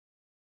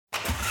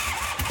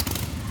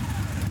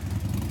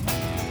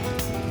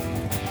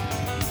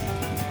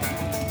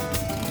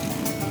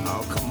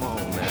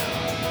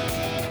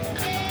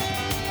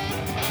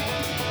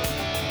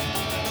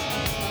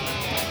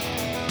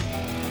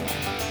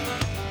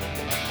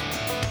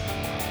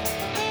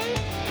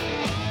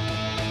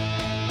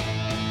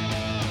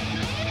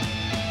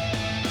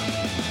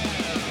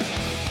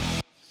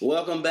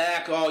Welcome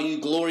back, all you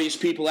glorious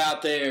people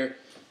out there.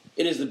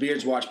 It is the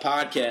Beards Watch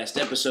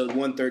Podcast, episode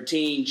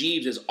 113.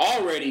 Jeebs is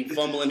already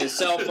fumbling his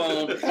cell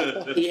phone.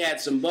 He had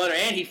some butter,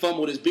 and he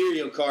fumbled his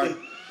burial card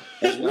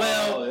as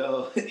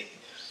well.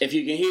 If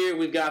you can hear,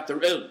 we've got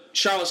the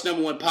Charlotte's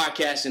 #1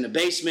 podcast in the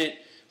basement.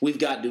 We've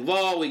got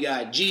Duvall. We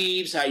got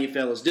Jeebs. How you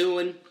fellas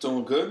doing?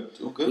 Doing good.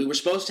 We were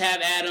supposed to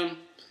have Adam.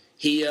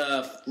 He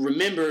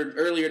remembered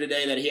earlier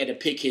today that he had to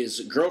pick his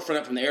girlfriend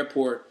up from the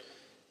airport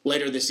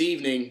later this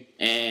evening,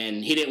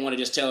 and he didn't want to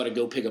just tell her to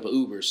go pick up an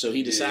Uber. So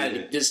he decided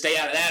to just stay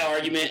out of that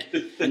argument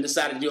and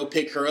decided to go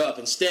pick her up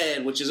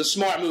instead, which is a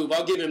smart move.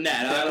 I'll give him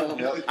that. I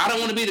don't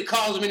want to be the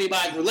cause of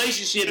anybody's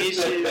relationship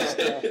issues.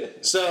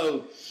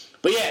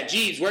 But yeah,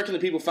 Jeebs, where can the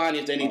people find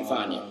you if they need to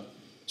find you?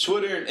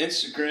 Twitter and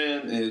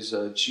Instagram is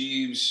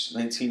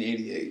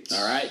Jeebs1988.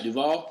 All right,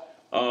 Duvall?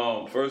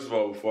 First of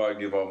all, before I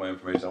give all my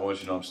information, I want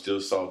you to know I'm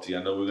still salty.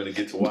 I know we're going to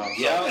get to why I'm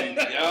salty.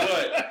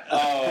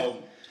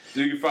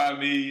 But you can find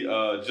me,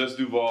 Just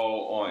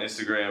Duvall, on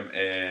Instagram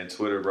and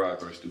Twitter,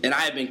 Broadverse Duvall. And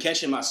I have been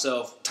catching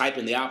myself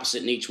typing the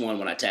opposite in each one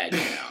when I tag you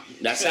now.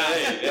 That's how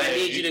I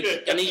need you to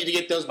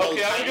get those both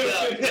typed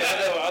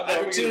up.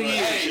 I know. 2 years.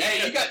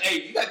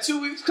 Hey, you got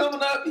 2 weeks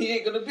coming up. He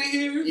ain't gonna be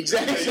here.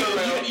 Exactly.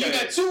 So you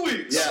got 2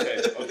 weeks. Yeah.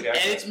 Okay.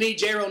 And it's me,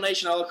 J-Roll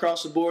Nation, all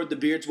across the board. The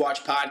Beards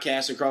Watch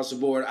Podcast across the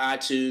board.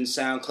 iTunes,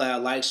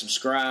 SoundCloud. Like,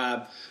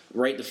 subscribe,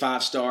 rate the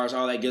 5 stars,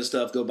 all that good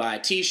stuff. Go buy a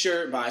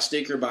T-shirt, buy a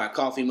sticker, buy a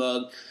coffee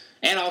mug.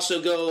 And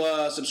also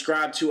go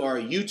subscribe to our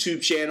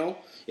YouTube channel.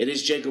 It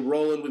is Jacob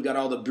Rowland. We've got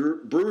all the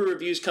brewery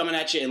reviews coming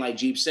at you. And like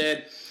Jeep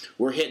said,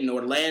 we're hitting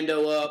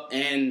Orlando up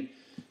and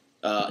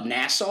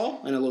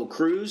Nassau in a little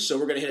cruise. So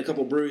we're going to hit a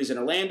couple breweries in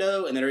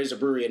Orlando. And there is a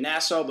brewery in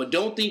Nassau. But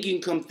don't think you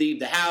can come thieve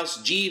the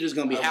house. Jeep is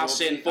going to be house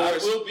sitting for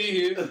us. I will be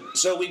here.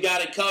 So we've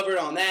got it covered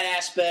on that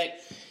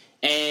aspect.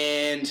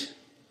 And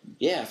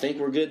yeah, I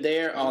think we're good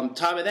there. On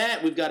top of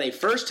that, we've got a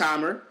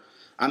first-timer.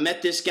 I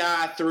met this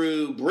guy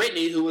through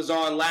Brittany, who was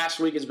on last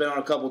week, has been on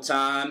a couple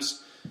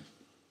times.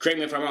 Correct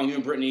me if I'm wrong, you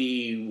and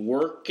Brittany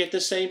work at the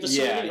same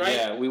facility, right?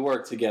 Yeah, we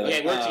work together.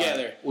 Yeah, work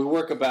together. We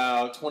work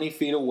about 20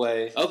 feet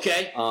away.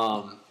 Okay.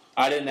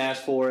 I didn't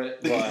ask for it,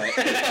 but it's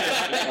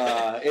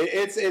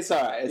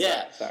all right.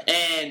 It's all right.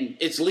 And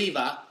it's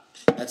Levi.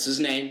 That's his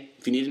name,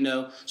 if you need to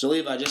know. So,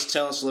 Levi, just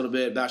tell us a little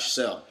bit about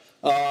yourself.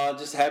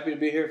 Just happy to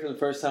be here for the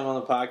first time on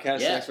the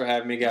podcast. Yeah. Thanks for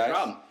having me, guys. No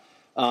problem.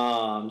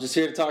 Just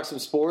here to talk some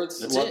sports.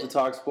 That's Love it. to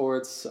talk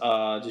sports.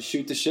 Just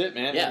shoot the shit,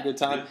 man. Yeah. Have a good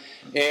time.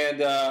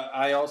 And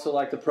I also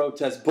like to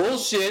protest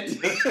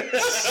bullshit.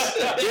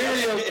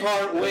 Burial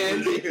cart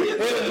wins. Hit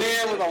a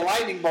man with a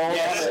lightning bolt on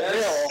the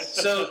hill.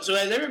 So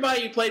as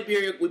everybody we played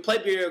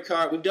Burial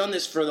Cart. We've done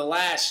this for the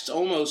last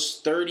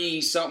almost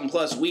 30-something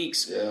plus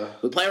weeks. Yeah.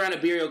 We play around a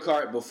Burial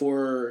Cart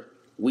before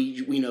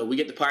we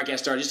get the podcast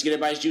started, just to get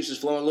everybody's juices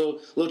flowing. A little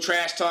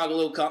trash talk, a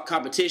little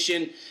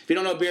competition. If you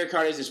don't know what Beer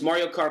Cart is, it's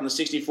Mario Kart on the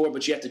 64,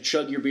 but you have to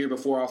chug your beer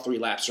before all 3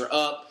 laps are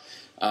up.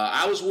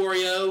 I was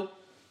Wario.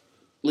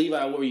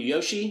 Levi, what were you,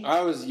 Yoshi? I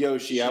was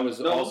Yoshi. I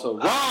was also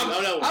No.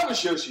 I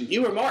was Yoshi.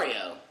 You were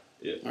Mario.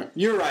 Yeah.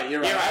 You're right.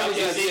 I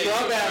was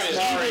scrub-ass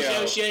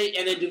Mario. Yoshi,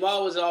 and then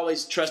Duvall was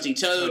always Trusty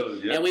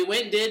Toad. Yeah. And we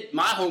went and did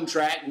my home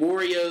track,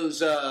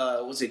 Wario's,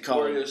 what's it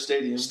called? Wario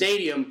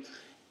Stadium.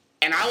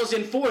 And I was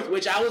in 4th,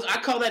 which I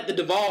call that the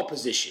Duvall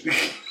position.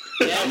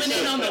 Coming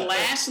in on the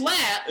last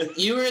lap,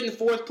 you were in the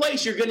 4th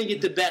place, you're going to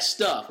get the best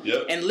stuff.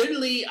 Yep. And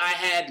literally, I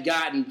had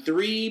gotten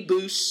 3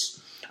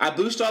 boosts. I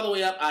boost all the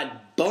way up. I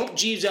bump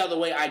Jeebs out of the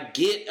way. I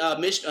get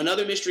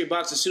another mystery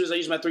box as soon as I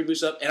use my 3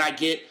 boosts up, and I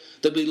get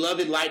the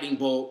beloved lightning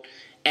bolt.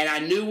 And I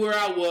knew where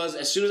I was.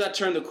 As soon as I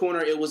turned the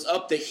corner, it was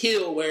up the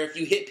hill where if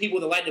you hit people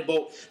with a lightning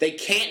bolt, they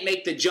can't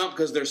make the jump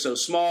because they're so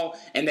small,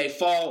 and they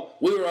fall.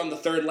 We were on the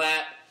 3rd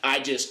lap. I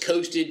just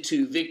coasted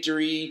to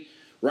victory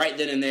right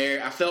then and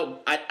there. I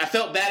felt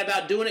bad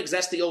about doing it because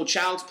that's the old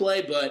child's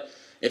play, but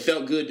it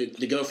felt good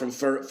to go from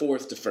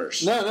 4th to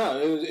 1st. No,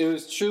 it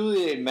was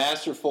truly a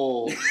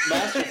masterful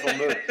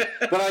move.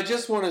 But I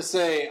just want to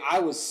say I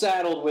was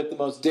saddled with the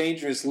most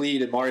dangerous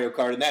lead in Mario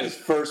Kart, and that is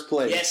 1st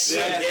place. Yes,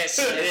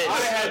 it is. I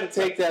had to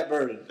take that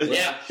burden.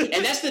 Yeah,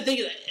 and that's the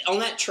thing. On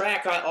that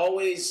track, I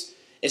always,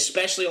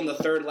 especially on the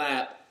 3rd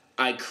lap,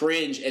 I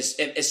cringe. As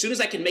soon as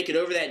I can make it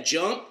over that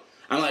jump,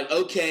 I'm like,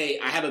 okay,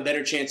 I have a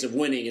better chance of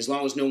winning as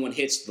long as no one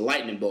hits the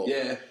lightning bolt.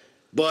 Yeah.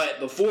 But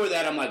before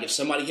that, I'm like, if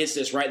somebody hits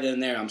this right then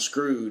and there, I'm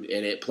screwed,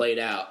 and it played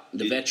out.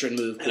 The veteran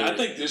move. And I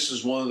think this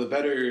is one of the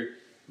better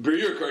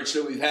Burial Carts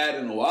that we've had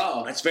in a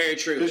while. That's very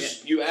true.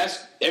 Because you ask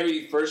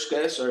every first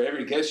guest or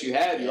every guest you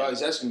had, you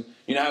always ask them,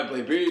 how to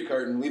play Burial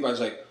Cart, and Levi's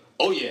like,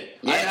 oh yeah.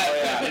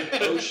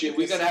 Oh shit,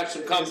 we gotta have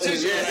some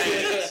competition.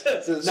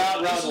 This is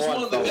not round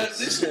one.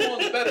 This is one of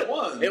the better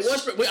ones. It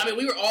was.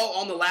 We were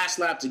all on the last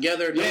lap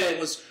together. No one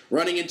was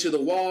running into the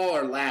wall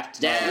or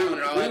lapped down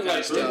and all that kind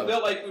of stuff. It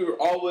felt like we were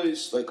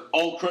always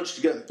all crunched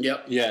together.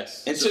 Yep.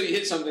 Yes. Until you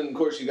hit something, of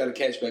course, you got to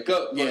catch back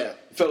up. But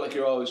felt like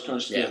you're always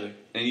crunched Yeah. together.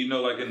 And you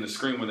know, like in the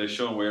screen when they're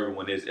showing where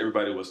everyone is,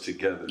 everybody was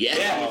together.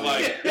 Yeah.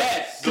 Like,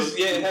 Yes.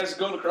 Yeah, it has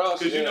gone across.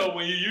 Because you know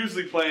when you're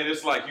usually playing,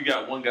 it's like you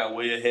got one guy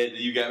way ahead, and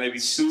you got maybe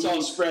two It's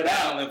all spread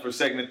out. battling for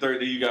second and third,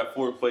 then you got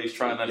fourth place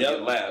trying not to Yep.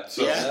 get lapped.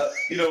 So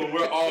you know when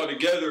we're all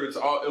together, it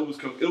was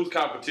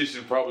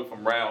competition probably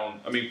from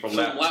lap two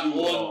lap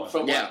on.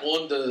 from lap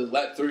 1 to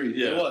lap 3.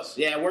 Yeah. It was.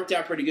 Yeah, it worked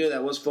out pretty good.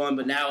 That was fun.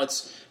 But now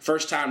it's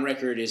first time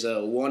record is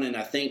a 1 in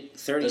I think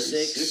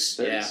 36.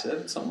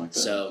 37, something like that.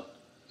 So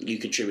you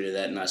contributed to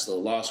that nice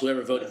little loss.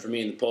 Whoever voted for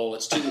me in the poll,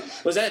 it's 2.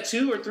 Was that a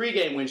 2 or 3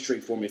 game win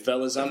streak for me,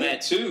 fellas? I'm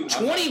at 2.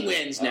 20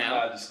 wins I'm now.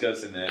 not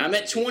discussing that. I'm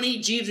at 20.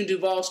 Jeebs and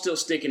Duvall still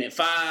sticking at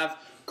 5.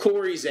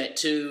 Corey's at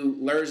 2.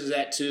 Lurs is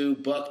at 2.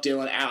 Buck,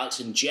 Dylan, Alex,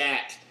 and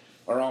Jack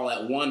are all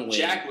at 1 win.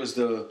 Jack was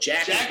the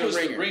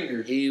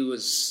ringer. He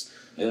was,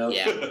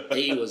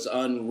 he was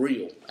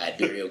unreal at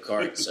Mario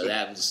Kart. So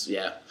that was,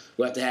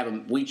 we'll have to have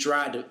him.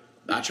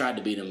 I tried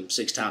to beat him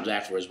 6 times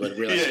afterwards, but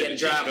realized he had to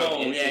drive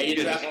home. Yeah, he had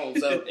to drive home.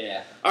 So,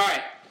 all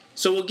right.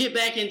 So we'll get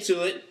back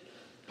into it.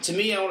 To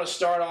me, I want to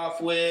start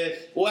off with,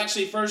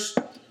 actually, first,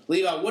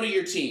 Levi, what are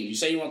your teams? You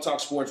say you want to talk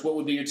sports. What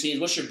would be your teams?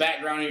 What's your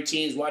background on your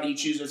teams? Why do you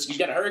choose this? You've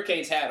got a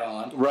Hurricanes hat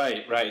on.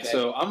 Right. Okay.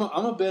 So I'm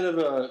a bit of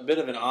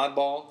an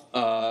oddball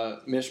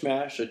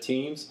mishmash of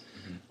teams.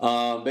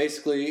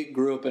 Basically,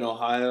 grew up in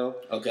Ohio.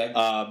 Okay.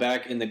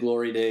 Back in the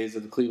glory days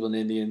of the Cleveland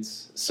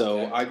Indians.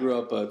 So I grew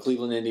up a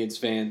Cleveland Indians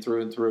fan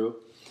through and through.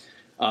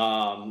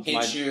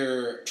 Hence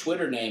your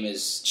Twitter name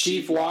is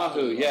Chief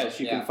Wahoo. Yes,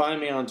 you can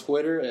find me on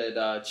Twitter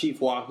at Chief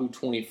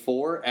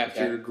Wahoo24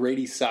 after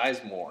Grady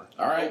Sizemore.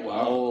 All right.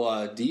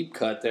 Wow. Deep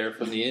cut there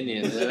from the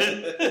Indians.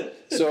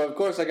 So, of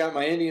course, I got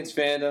my Indians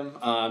fandom.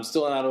 I'm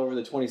still not over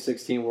the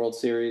 2016 World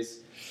Series.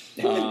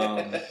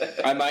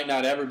 I might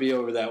not ever be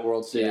over that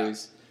World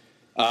Series.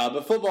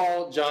 But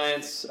football,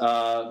 Giants.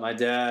 My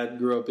dad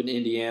grew up in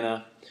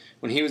Indiana.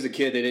 When he was a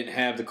kid, they didn't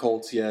have the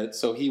Colts yet,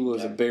 so he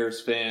was a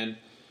Bears fan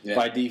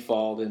by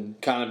default. And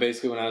kind of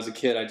basically when I was a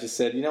kid, I just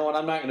said, you know what,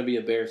 I'm not going to be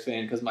a Bears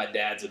fan because my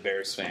dad's a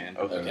Bears fan.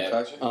 Okay.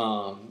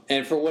 Gotcha.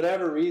 And for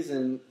whatever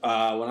reason, when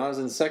I was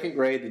in 2nd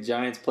grade, the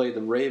Giants played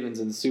the Ravens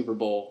in the Super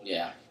Bowl.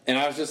 Yeah. And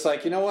I was just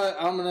like, you know what?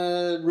 I'm going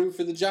to root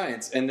for the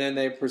Giants. And then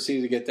they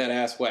proceeded to get that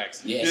ass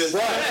waxed. Yes.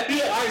 But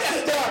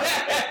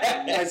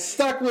I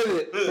stuck with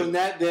it from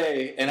that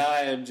day. And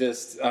I am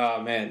just,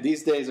 man,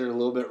 these days are a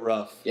little bit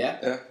rough.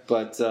 Yeah.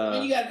 But You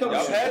got a couple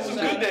Y'all had some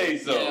good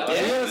days, though.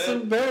 yeah,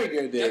 some very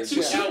good days.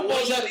 Two Super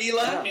Bowls out of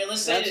Eli. Okay,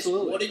 let's say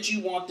Absolutely. this. What did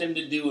you want them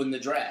to do in the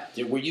draft?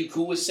 Were you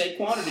cool with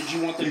Saquon, or did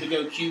you want them to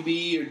go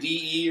QB or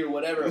DE or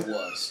whatever it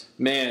was?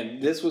 Man,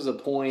 this was a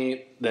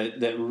point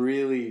that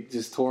really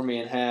just tore me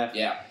in half.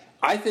 Yeah.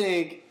 I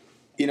think,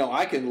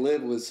 I can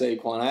live with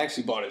Saquon. I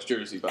actually bought his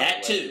jersey, by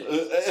At the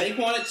way. 2.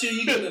 Saquon at 2,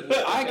 you can live with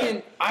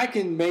it. I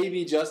can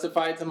maybe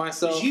justify it to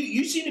myself.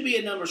 You seem to be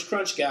a numbers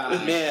crunch guy.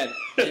 Man,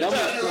 numbers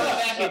Running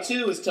crunch. back at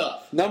 2 is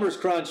tough. Numbers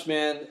crunch,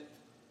 man.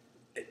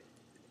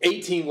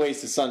 18 ways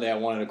to Sunday I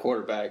wanted a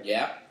quarterback.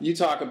 Yeah. You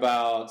talk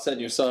about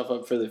setting yourself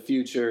up for the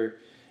future.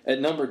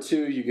 At number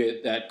 2, you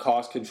get that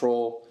cost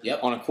control.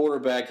 Yep. On a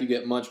quarterback, you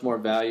get much more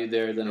value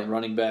there than a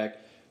running back.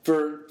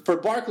 For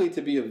Barkley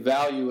to be a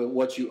value at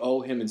what you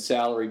owe him in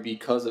salary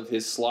because of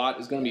his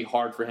slot is going to be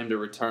hard for him to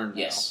return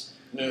now. Yes.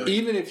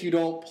 Even if you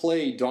don't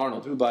play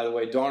Darnold, who, by the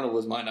way, Darnold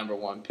was my number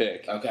 1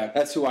 pick. Okay.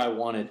 That's who I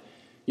wanted.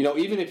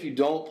 Even if you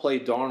don't play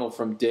Darnold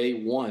from day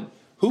 1,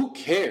 who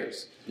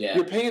cares? Yeah.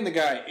 You're paying the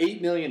guy $8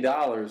 million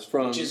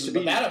from Which is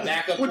about a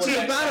backup which is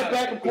quarterback about a salary.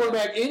 backup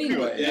quarterback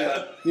anyway.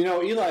 Yeah.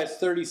 Eli's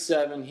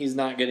 37. He's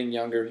not getting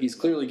younger. He's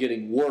clearly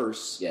getting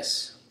worse.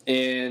 Yes.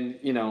 And,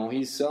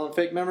 he's selling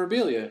fake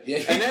memorabilia.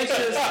 Yeah. And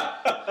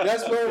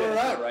that's where we're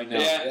at right now.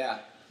 Yeah.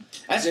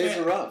 That's Days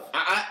fair. are rough.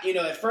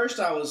 At first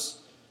I was,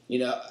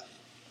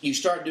 you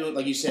start doing,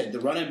 like you said, the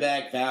running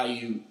back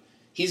value,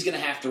 he's going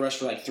to have to rush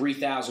for like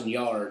 3,000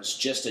 yards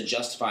just to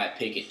justify a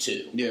pick at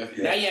 2. Yeah.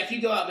 Now, if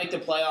you go out and make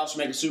the playoffs,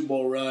 make a Super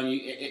Bowl run,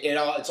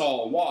 it's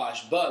all a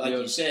wash. But like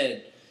you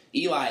said,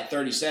 Eli at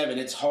 37,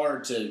 it's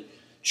hard to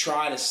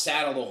try to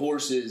saddle the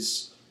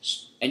horses.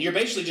 And you're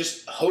basically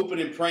just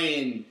hoping and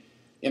praying.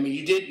 I mean,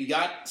 you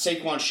got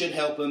Saquon should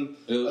help him.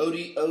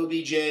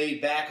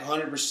 OBJ back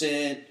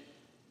 100%.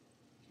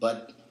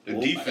 But The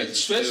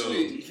defense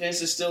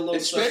is still a little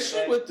especially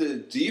suspect. with the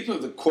deep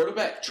of the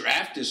quarterback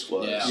draft this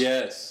was. Yeah.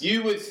 Yes.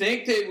 You would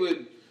think they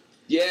would,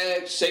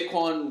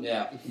 Saquon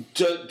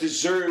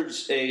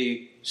deserves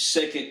a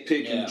second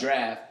pick in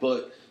draft,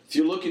 but if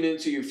you're looking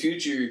into your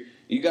future,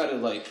 you got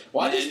to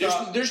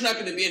there's not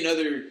going to be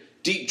another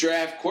deep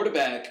draft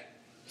quarterback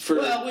for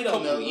we a don't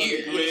couple know. of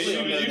years.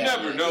 You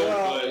never know.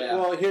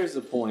 Well, here's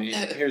the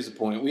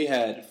point. We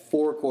had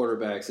 4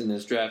 quarterbacks in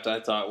this draft I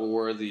thought were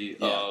worthy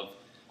of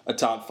a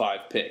top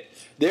 5 pick.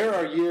 There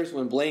are years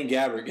when Blaine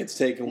Gabbert gets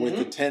taken with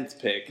the 10th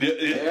pick.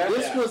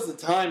 This was the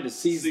time to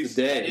seize the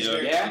day.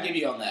 I'll give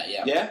you on that,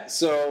 Yeah,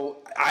 so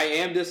I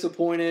am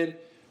disappointed,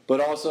 but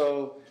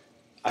also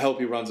I hope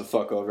he runs the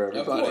fuck over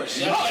everybody. Of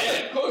course.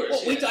 Of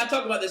course. Well, I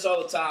talk about this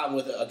all the time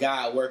with a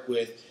guy I work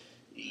with.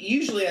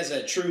 usually as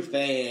a true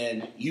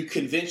fan, you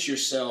convince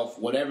yourself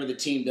whatever the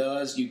team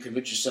does, you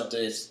convince yourself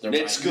that it's the right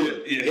It's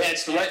good. Yeah,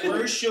 it's the right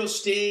move. First you'll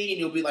sting, and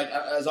you'll be like,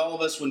 as all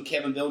of us when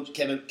Kelvin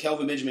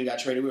Benjamin got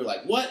traded, we were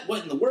like, what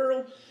in the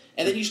world?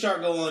 And then you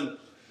start going,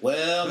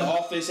 well, the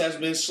offense has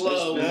been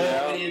slow. We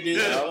need to do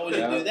this. We need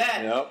to do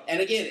that. Yep.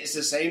 And again, it's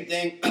the same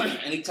thing.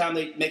 Anytime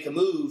they make a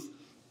move,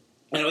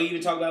 and we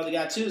even talk about the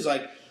guy too, is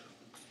like,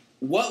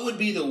 what would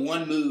be the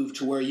one move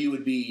to where you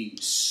would be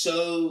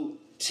so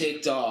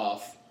ticked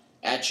off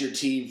at your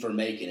team for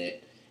making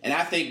it? And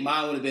I think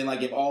mine would have been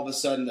like if all of a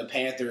sudden the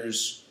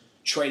Panthers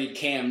traded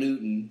Cam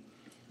Newton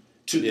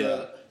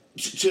to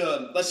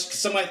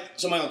somebody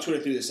on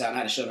Twitter threw this out and I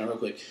had to shut it down real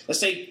quick. Let's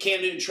say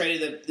Cam Newton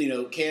traded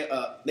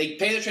they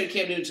traded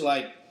Cam Newton to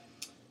like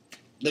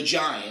the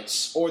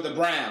Giants or the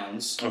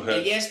Browns. Okay.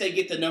 And yes, they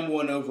get the number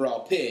 1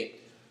 overall pick.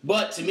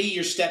 But to me,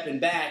 you're stepping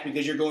back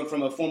because you're going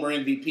from a former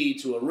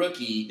MVP to a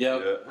rookie.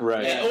 Yep. Yeah.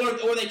 Right. And,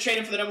 or they trade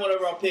him for the number 1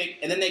 overall pick,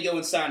 and then they go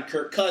and sign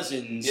Kirk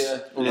Cousins. Yeah.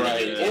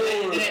 Right.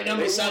 And then at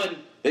number 1,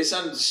 they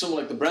sign someone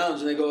like the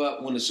Browns, and they go out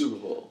and win the Super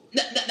Bowl.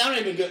 Not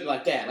even good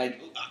like that.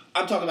 Like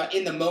I'm talking about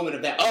in the moment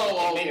of that.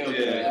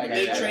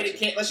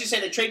 Let's just say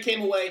they trade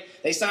Cam away.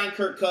 They sign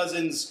Kirk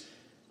Cousins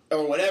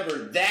or whatever.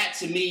 That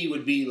to me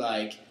would be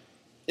like.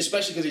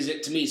 Especially because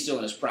he's, to me, still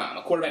in his prime.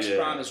 A quarterback's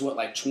prime is what,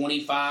 like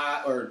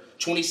 25 or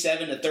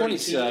 27 to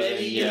 32,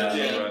 maybe?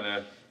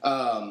 Yeah.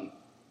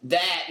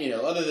 That,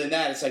 other than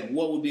that, it's like,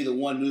 what would be the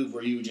one move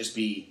where you would just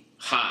be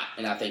hot?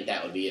 And I think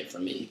that would be it for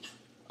me.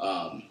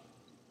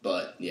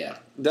 But, yeah.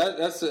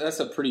 That's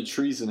a pretty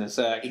treasonous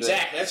act.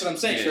 Exactly. That's what I'm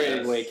saying.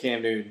 Trading away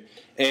Cam Newton.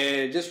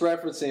 And just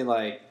referencing,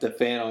 like, the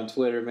fan on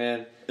Twitter,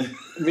 man.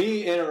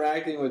 Me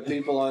interacting with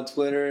people on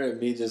Twitter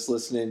and me just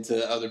listening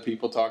to other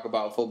people talk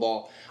about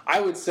football, I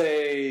would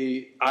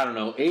say,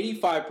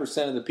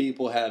 85% of the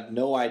people have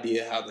no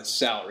idea how the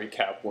salary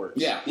cap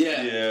works. Yeah.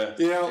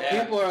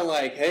 People are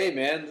like, hey,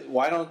 man,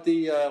 why don't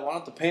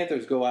the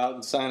Panthers go out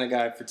and sign a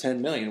guy for $10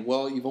 million?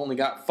 Well, you've only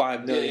got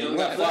 $5 million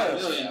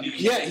left.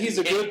 He's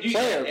a good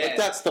player, but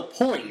that's the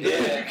point.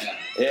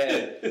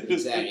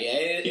 Exactly.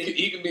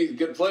 He can be a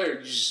good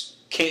player, you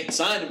just can't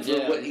sign him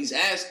for what he's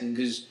asking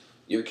because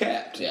you're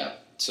capped. Yeah.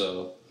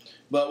 So,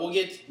 but we'll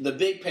get the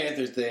big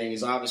Panther thing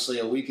is obviously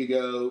a week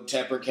ago.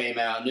 Tepper came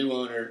out, new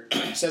owner,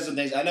 said some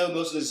things. I know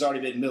most of this has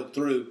already been milked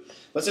through,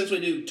 but since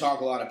we do talk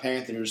a lot of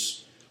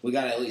Panthers, we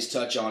got to at least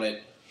touch on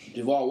it.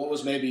 Duvall, what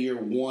was maybe your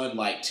one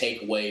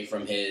takeaway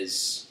from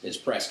his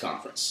press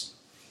conference?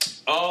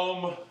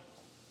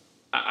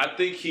 I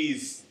think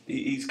he's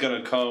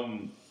gonna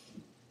come.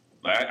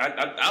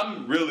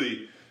 I'm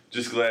really.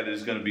 Just glad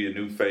there's going to be a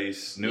new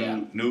face,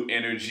 new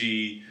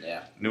energy,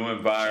 new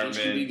environment.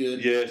 Change can be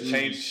good. Yeah,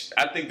 change.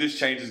 I think this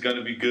change is going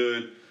to be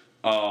good.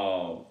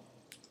 I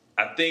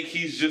think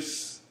he's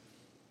just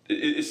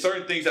it's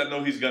certain things I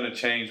know he's going to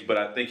change, but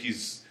I think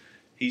he's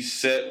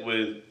set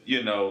with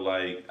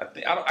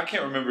I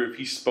can't remember if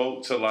he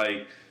spoke to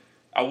I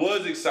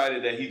was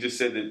excited that he just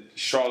said that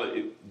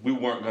Charlotte we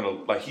weren't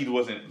going to he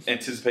wasn't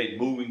anticipating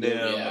moving them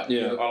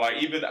or I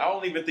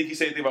don't even think he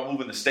said anything about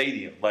moving the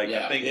stadium.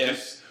 I think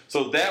just.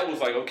 So that was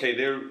okay,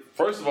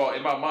 first of all,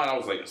 in my mind, I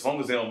was like, as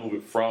long as they don't move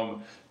it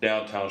from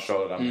downtown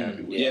Charlotte, I'm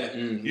happy with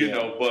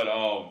it. But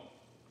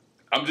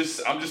I'm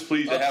just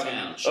pleased to have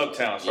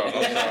uptown Charlotte.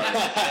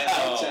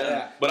 I'm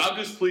sorry. But I'm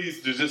just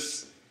pleased to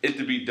just it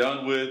to be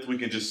done with. We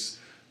can just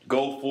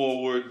go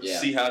forward,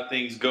 see how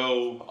things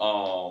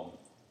go.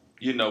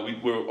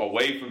 We're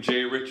away from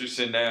Jerry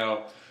Richardson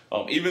now.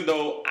 Even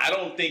though I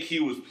don't think he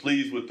was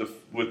pleased with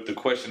the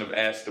question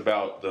asked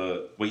about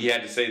when he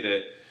had to say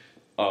that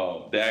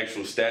the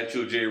actual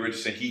statue of Jerry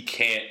Richardson, he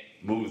can't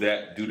move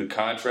that due to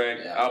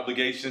contract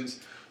obligations.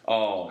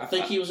 I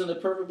think he was in the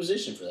perfect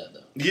position for that,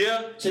 though.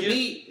 Yeah. To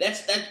me,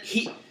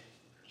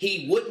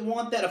 he wouldn't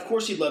want that. Of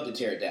course, he'd love to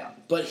tear it down,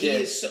 but he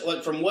is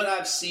from what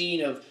I've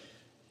seen of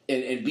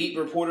and beat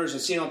reporters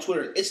and seen on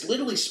Twitter, it's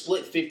literally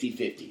split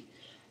 50-50.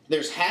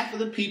 There's half of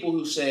the people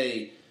who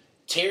say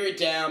tear it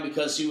down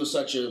because he was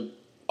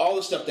all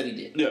the stuff that he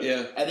did.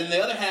 Yeah. And then the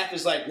other half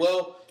is like,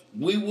 well.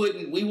 We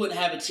wouldn't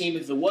have a team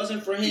if it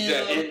wasn't for him.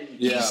 Exactly. And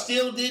he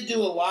still did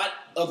do a lot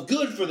of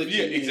good for the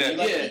community.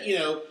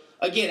 Exactly.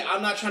 Again,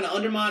 I'm not trying to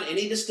undermine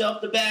any of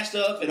the bad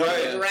stuff, and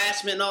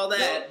harassment and all that.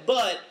 Yeah.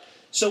 But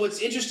so it's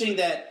interesting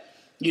that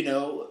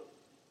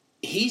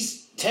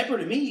he's Tepper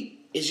to me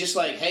is just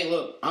like, hey,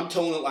 look, I'm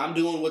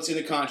doing what's in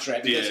the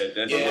contract. Because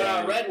what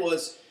I read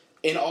was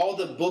in all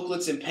the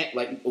booklets and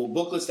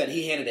booklets that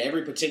he handed to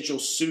every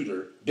potential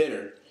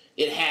bidder.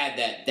 It had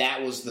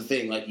that was the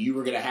thing. You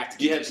were going to have to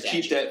keep you have to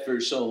keep that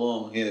for so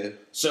long, yeah.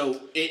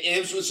 So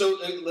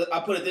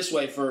I put it this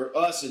way for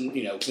us, and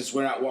since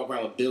we're not walking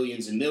around with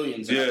billions and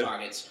millions in our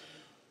pockets,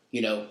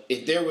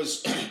 if there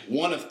was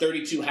one of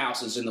 32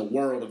 houses in the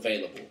world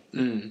available,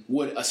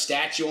 would a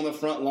statue on the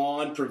front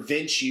lawn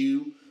prevent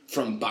you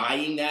from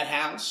buying that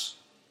house?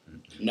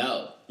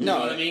 No. You know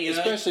what I mean?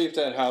 Especially if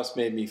that house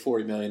made me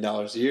 $40 million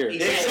a year.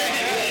 Exactly.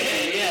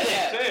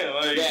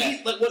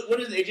 what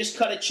is it? They just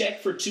cut a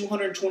check for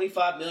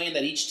 $225 million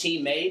that each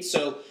team made.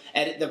 So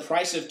at the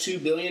price of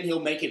 $2 billion, he'll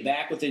make it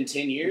back within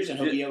 10 years, and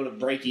he'll be able to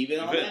break even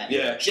on that.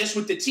 Yeah. Just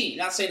with the team.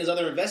 Not saying his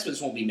other investments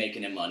won't be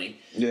making him money.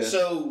 Yeah.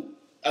 So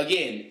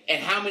again,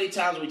 and how many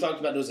times have we talked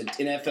about does an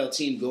NFL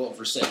team go up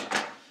for sale?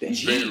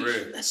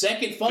 Jeebs.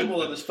 Second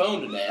fumble of his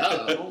phone today.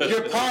 Uh-oh.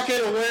 Your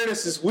pocket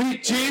awareness is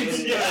weak,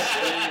 Jeebs.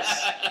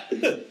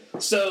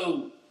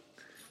 So,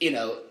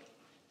 it'll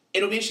be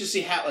interesting to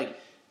see how,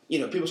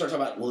 people start talking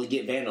about, will he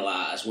get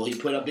vandalized? Will he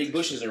put up big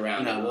bushes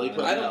around him? Will he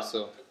put I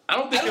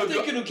don't think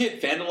it'll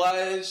get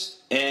vandalized,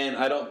 and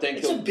I don't think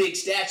it's a big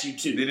statue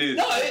too. It is.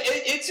 No,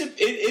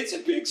 it's a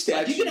big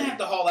statue. You're gonna have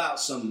to haul out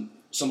some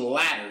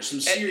ladders,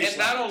 some serious. And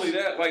not ladders. only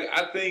that,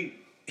 I think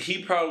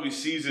he probably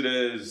sees it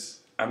as,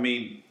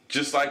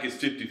 just like it's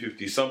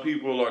 50-50. Some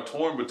people are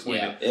torn between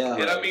it. Yeah.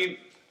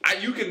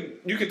 And you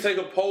can take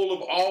a poll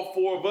of all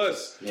four of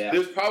us. Yeah.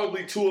 There's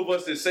probably two of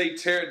us that say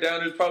tear it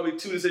down. There's probably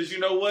two that says, you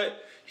know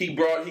what? He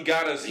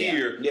got us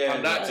here. Yeah,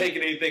 I'm not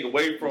taking anything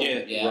away from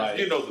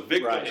the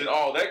victims and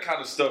all that kind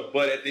of stuff.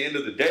 But at the end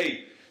of the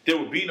day, there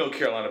would be no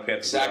Carolina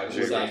Panthers.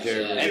 Exactly.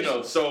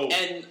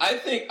 And I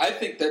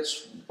think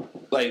that's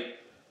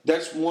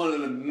that's one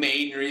of the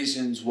main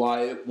reasons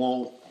why it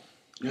won't.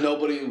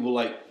 Nobody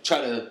will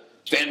try to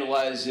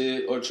vandalize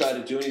it or try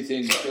to do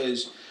anything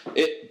because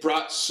it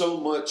brought so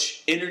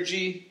much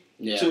energy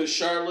to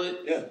Charlotte.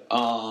 Yeah.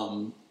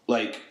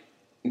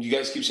 You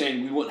guys keep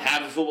saying we wouldn't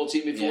have a football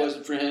team if it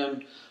wasn't for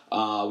him.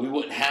 We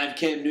wouldn't have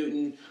Cam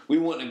Newton. We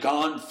wouldn't have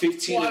gone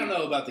 15. Well, I don't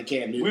know about the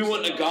Cam Newton. We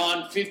wouldn't have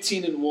gone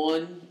 15-1.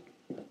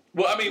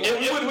 Well, it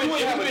would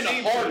have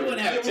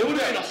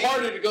been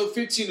harder to go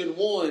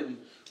 15-1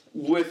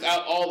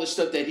 without all the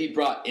stuff that he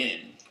brought in.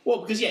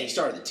 Well, because he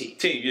started the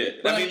team. Yeah.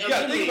 But you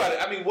got to think about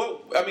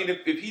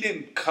it. If he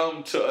didn't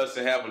come to us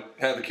and have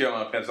the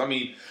Carolina Panthers,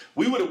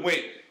 we would have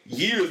went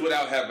years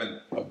without having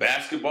a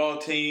basketball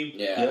team,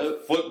 a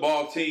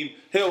football team.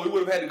 Hell, we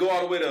would have had to go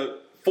all the way to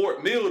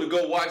Fort Mill to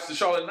go watch the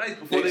Charlotte Knights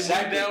before they moved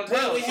downtown.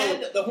 Well, we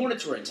had the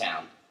Hornets were in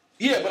town.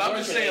 Yeah, but I'm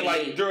just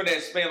saying, during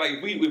that span,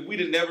 if we'd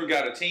have never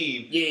got a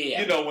team,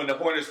 when the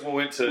Hornets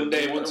went to,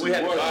 we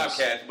had the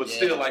Bobcats, but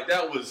still,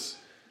 that was,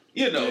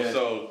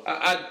 so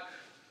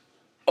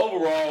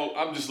overall,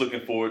 I'm just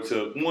looking forward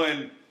to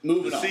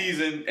the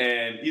season,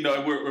 and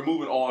we're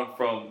moving on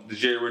from the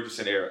Jerry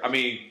Richardson era.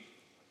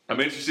 I'm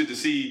interested to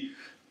see.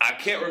 I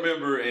can't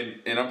remember,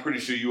 and I'm pretty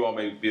sure you all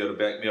may be able to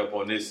back me up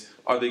on this.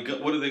 What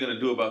are they going to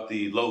do about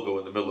the logo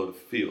in the middle of the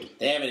field?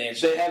 They haven't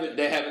answered.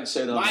 They haven't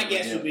said. My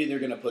guess would be they're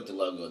going to put the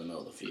logo in the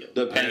middle of the field.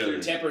 The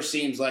Panthers. Tepper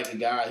seems like a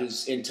guy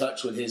who's in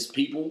touch with his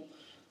people.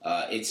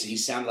 He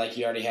sounded like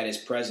he already had his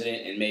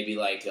president and maybe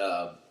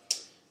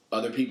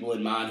other people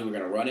in mind who are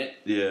going to run it.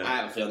 Yeah. I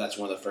have a feeling that's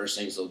one of the first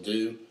things they'll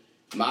do.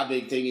 My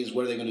big thing is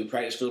what are they going to do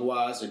practice field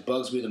wise? It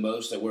bugs me the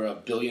most that we're a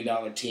 $1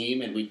 billion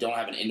team and we don't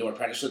have an indoor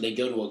practice field. They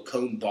go to a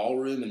cone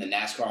ballroom in the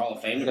NASCAR Hall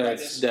of Fame to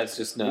practice. That's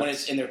just nuts. When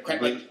it's in their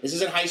this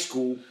isn't high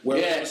school where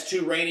when it's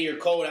too rainy or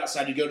cold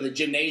outside, you go to the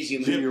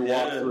gymnasium. Do your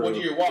walk through. Or do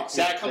your walk.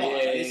 Come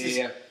on.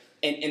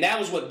 And that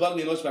was what bugged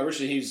me the most about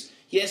Richard.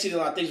 He asked me a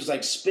lot of things. It was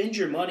like spend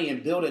your money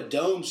and build a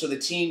dome so the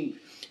team.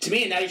 To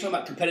me, and now you're talking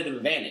about competitive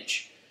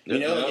advantage.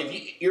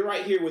 If you're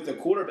right here with the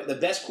quarterback, the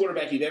best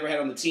quarterback you've ever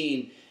had on the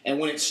team. And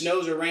when it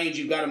snows or rains,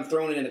 you've got them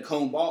thrown in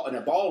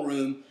a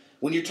ballroom.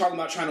 When you're talking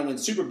about trying to win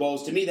Super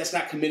Bowls, to me, that's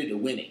not committed to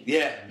winning.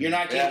 Yeah. You're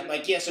not getting,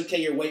 yes, okay,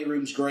 your weight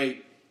room's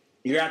great.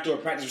 Your outdoor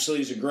practice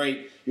facilities are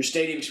great. Your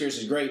stadium experience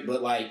is great.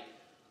 But,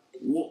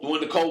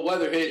 when the cold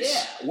weather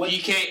hits,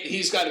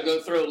 he's got to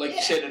go throw,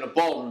 you said, in a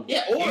ballroom.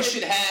 Yeah, you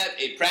should have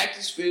a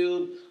practice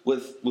field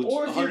with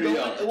 100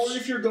 yards. Or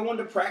if you're going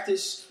to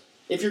practice...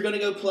 If you're going to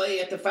go play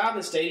at the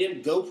Falcon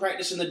Stadium, go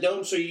practice in the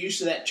dome so you're used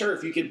to that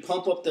turf. You can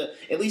pump up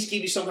at least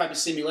give you some type of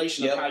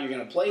simulation of how you're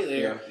going to play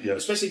there. Yep.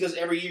 Especially because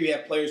every year you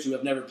have players who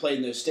have never played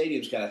in those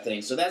stadiums kind of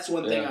thing. So that's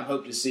one thing I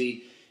hope to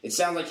see. It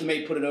sounds like he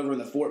may put it over in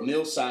the Fort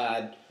Mill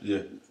side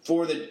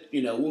for the,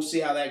 we'll see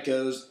how that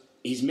goes.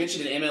 He's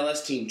mentioned an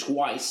MLS team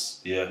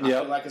twice. Yeah. I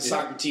feel like a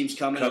soccer team's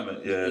coming. Yeah.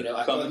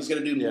 I feel like he's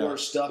going to do more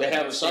stuff. They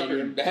have a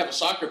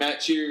soccer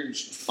match here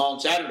on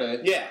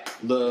Saturday. Yeah.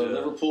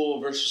 Liverpool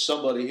versus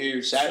somebody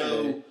here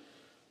Saturday. So,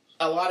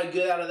 a lot of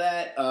good out of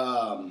that.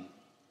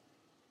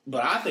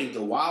 But I think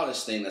the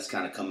wildest thing that's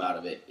kind of come out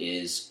of it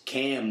is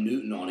Cam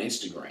Newton on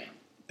Instagram.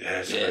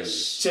 That's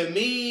crazy. To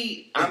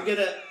me, I'm going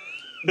to...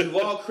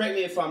 Duvall, correct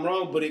me if I'm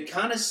wrong, but it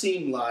kind of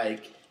seemed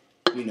like...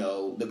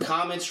 the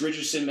comments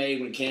Richardson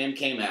made when Cam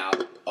came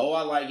out. Oh,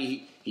 I like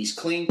it. He's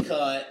clean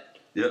cut.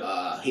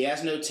 Yep. He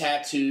has no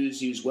tattoos.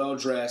 He was well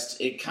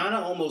dressed. It kind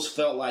of almost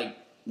felt like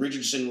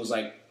Richardson was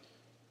like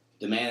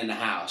the man in the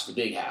house, the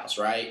big house,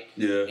 right?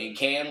 Yeah. And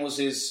Cam was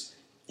his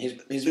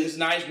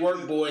nice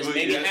work boy,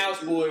 maybe a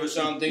house boy or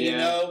something,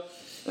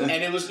 And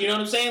it was, you know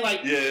what I'm saying?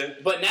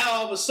 But now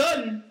all of a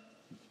sudden,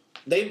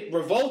 they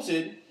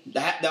revolted.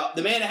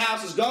 The man in the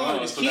house is gone,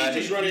 and his kids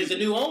is running as the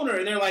new owner,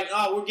 and they're like,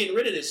 "Oh, we're getting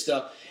rid of this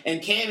stuff."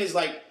 And Cam is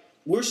like,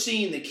 "We're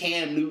seeing the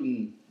Cam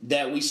Newton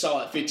that we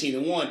saw at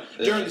 15-1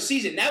 during the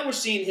season. Now we're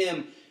seeing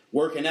him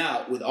working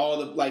out with all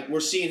the, like, we're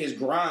seeing his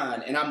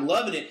grind, and I'm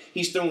loving it.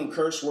 He's throwing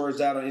curse words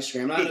out on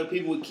Instagram. And I know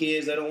people with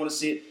kids, they don't want to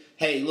see it.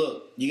 Hey,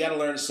 look, you got to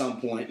learn at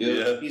some point.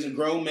 Yeah. He's a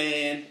grown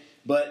man,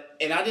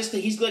 and I just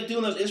think he's like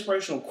doing those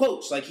inspirational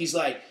quotes. Like, he's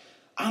like,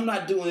 I'm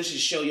not doing this to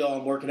show y'all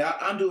I'm working out.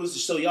 I'm doing this to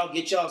show y'all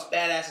get y'all's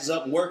fat asses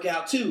up and work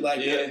out too. Like,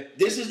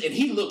 this is, and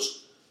he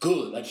looks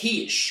good. Like,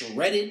 he is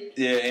shredded.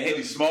 Yeah, and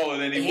he's smaller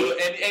than he was.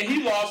 And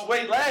he lost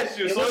weight last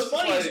year. And so what's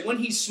funny like, is when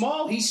he's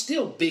small, he's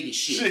still big as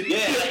shit.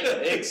 Yeah,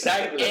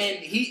 exactly. And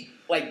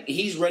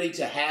he's ready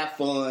to have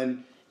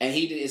fun. And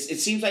it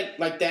seems like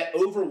that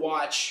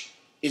Overwatch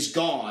is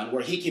gone,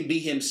 where he can be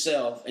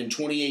himself in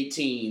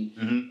 2018.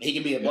 Mm-hmm. He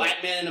can be a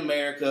black man in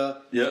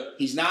America. Yep.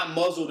 He's not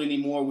muzzled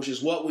anymore, which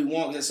is what we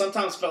want. Because it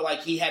sometimes felt like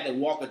he had to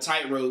walk a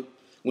tightrope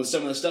when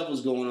some of the stuff was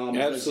going on.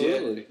 Because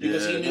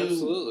he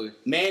knew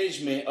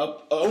management,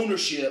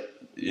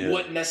 ownership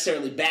wouldn't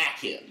necessarily back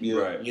him. Yeah.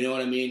 Right. You know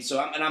what I mean? So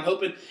I'm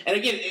hoping. And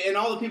again, and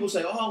all the people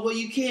say, "Oh, well,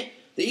 you can't."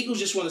 The Eagles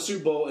just won the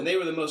Super Bowl, and they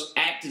were the most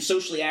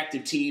socially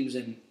active teams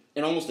in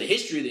almost the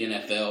history of the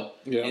NFL,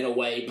 in a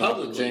way,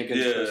 publicly.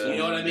 You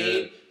know what I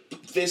mean? Yeah.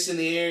 Fists in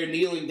the air,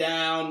 kneeling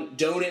down,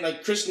 donate.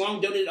 Like Chris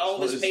Long donated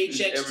all of his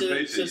paychecks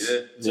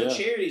to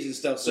charities and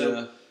stuff.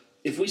 So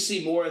if we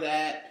see more of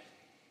that,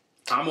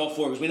 I'm all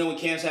for it. Because we know when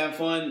Cam's having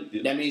fun,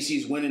 that means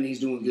he's winning, he's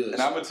doing good.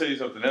 And I'm going to tell you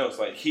something else.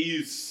 Like,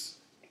 this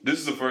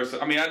is the first,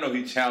 I mean, I know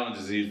he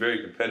challenges, he's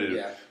very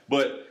competitive,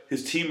 but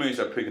his teammates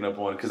are picking up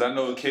on it. Because I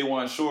know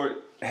K1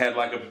 Short had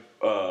like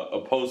a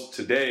post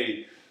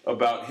today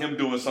about him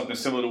doing something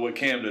similar to what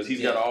Cam does.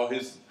 He's got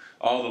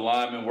all the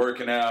linemen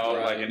working out,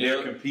 and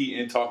they're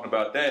competing, talking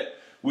about that,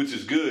 which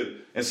is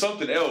good. And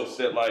something else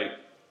that, like,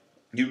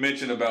 you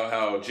mentioned about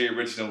how Jay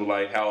Richardson was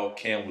like, how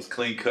Cam was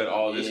clean cut,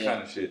 all this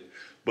kind of shit.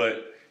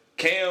 But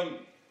Cam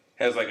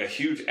has like a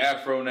huge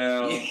afro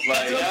now,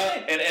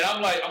 and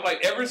I'm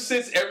like, ever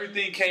since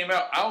everything came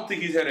out, I don't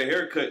think he's had a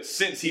haircut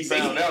since he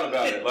found out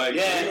about it. Like,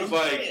 he was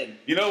like,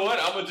 you know what,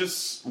 I'm gonna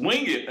just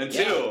wing it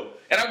until.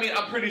 And I mean,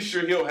 I'm pretty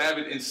sure he'll have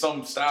it in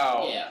some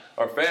style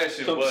or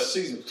fashion, but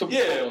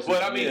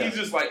I mean, he's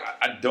just like,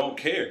 I don't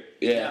care.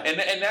 Yeah,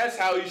 and that's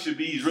how he should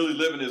be. He's really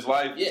living his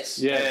life.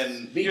 Yes,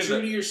 and be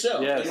true to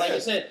yourself. Yes. And like I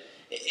said.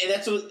 And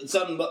that's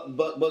something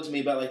bugs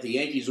me about, like, the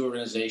Yankees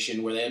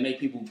organization, where they make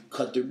people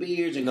cut their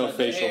beards and cut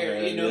their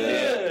hair. You know,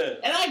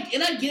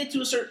 and I get it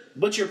to a certain,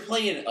 but you're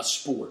playing a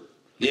sport,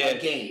 a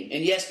game,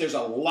 and yes, there's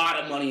a lot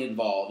of money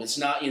involved. It's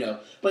not,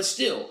 but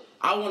still,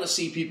 I want to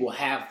see people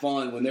have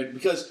fun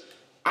because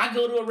I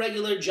go to a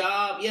regular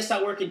job. Yes,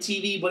 I work in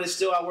TV, but it's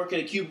still I work in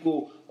a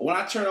cubicle. When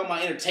I turn on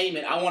my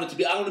entertainment, I want to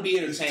be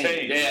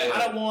entertained.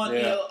 I don't want,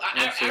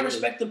 I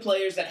respect the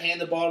players that hand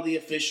the ball to the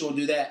official and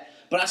do that.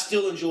 But I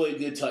still enjoy a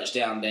good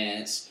touchdown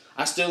dance.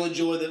 I still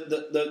enjoy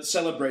the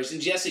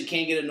celebrations. Yes, it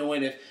can get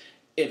annoying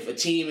if a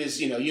team is,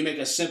 you make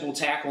a simple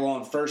tackle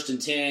on 1st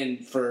and 10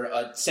 for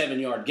a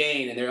 7-yard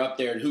gain and they're up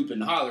there hooping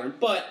and hollering.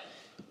 But,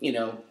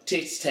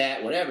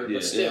 tit-tat, whatever.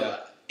 But still,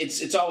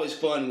 it's always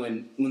fun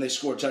when they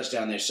score a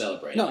touchdown, they're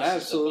celebrating. No,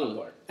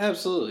 absolutely.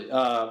 Absolutely.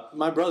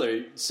 My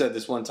brother said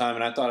this one time,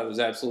 and I thought it was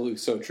absolutely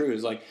so true.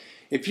 It's like,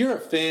 if you're a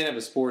fan of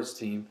a sports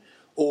team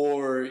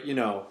or,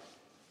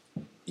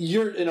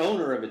 you're an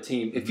owner of a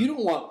team. If you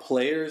don't want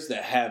players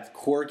that have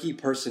quirky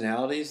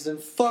personalities, then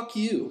fuck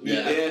you.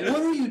 Yeah.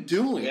 What are you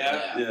doing?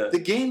 Yeah. The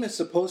game is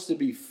supposed to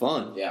be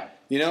fun. Yeah.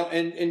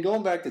 And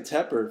going back to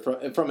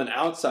Tepper, from an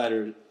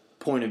outsider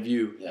point of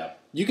view,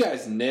 you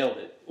guys nailed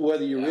it,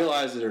 whether you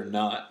realize it or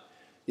not.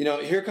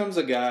 Here comes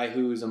a guy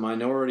who's a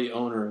minority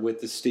owner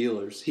with the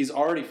Steelers. He's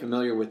already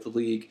familiar with the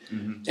league.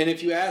 Mm-hmm. And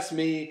if you ask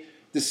me,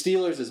 the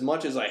Steelers, as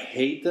much as I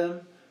hate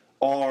them,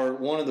 are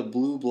one of the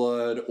blue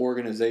blood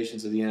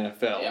organizations of the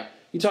NFL. Yeah.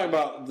 You talk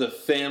about the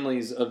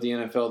families of the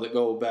NFL that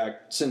go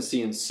back since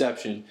the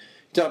inception.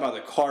 You talk about the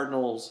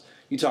Cardinals.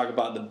 You talk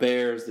about the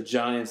Bears, the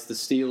Giants, the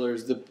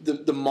Steelers,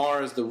 the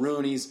Mars, the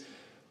Rooneys.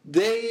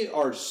 They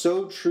are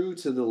so true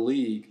to the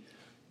league.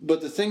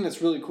 But the thing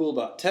that's really cool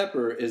about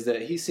Tepper is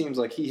that he seems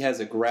like he has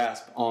a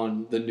grasp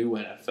on the new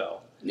NFL.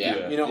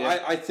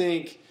 Yeah. I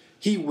think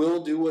he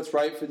will do what's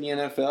right for the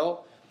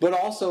NFL. But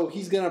also,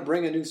 he's going to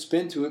bring a new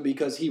spin to it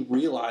because he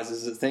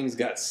realizes that things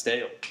got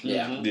stale.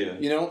 Yeah.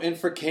 Mm-hmm. And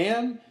for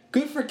Cam,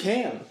 good for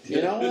Cam.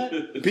 You know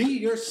what? Be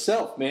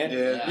yourself, man.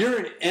 Yeah. You're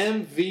an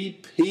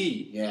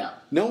MVP. Yeah.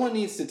 No one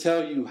needs to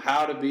tell you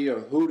how to be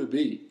or who to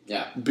be.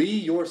 Yeah. Be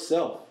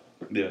yourself.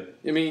 Yeah.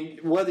 I mean,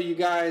 whether you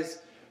guys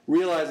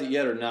realize it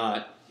yet or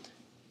not,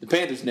 the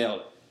Panthers nailed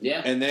it.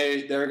 Yeah. And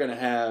they're going to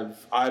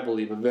have, I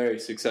believe, a very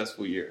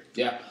successful year.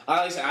 Yeah.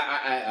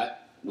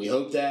 We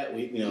hope that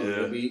we've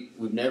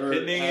never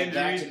had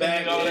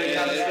back-to-back all that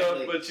kind of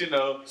stuff,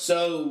 but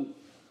So,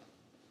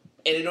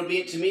 and it'll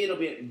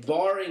be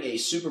barring a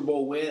Super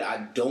Bowl win.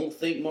 I don't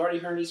think Marty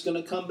Herney's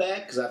going to come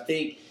back because I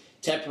think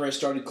Tepper has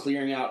started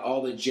clearing out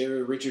all the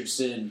Jerry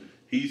Richardson.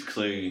 He's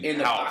cleaning in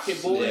the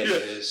pocket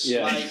boys.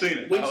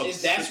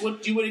 That's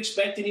what you would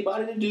expect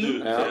anybody to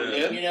do.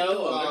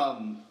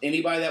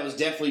 Anybody that was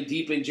definitely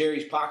deep in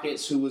Jerry's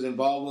pockets who was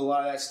involved with a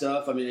lot of that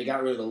stuff. I mean, they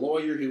got rid of the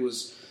lawyer who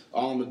was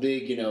all in the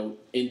big,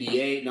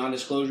 NDA,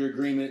 non-disclosure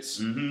agreements.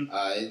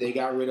 Mm-hmm. They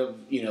got rid of,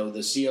 the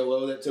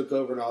COO that took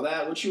over and all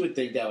that, which you would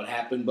think that would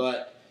happen.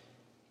 But,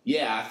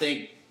 yeah, I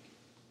think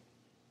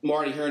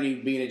Marty Herney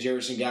being a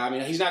Jefferson guy, I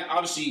mean, he's not –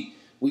 obviously,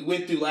 we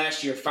went through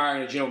last year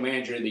firing a general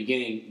manager at the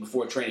beginning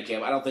before training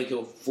camp. I don't think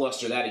he'll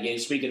fluster that again.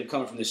 Speaking of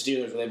coming from the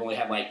Steelers, where they've only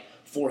had,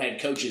 4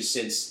 head coaches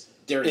since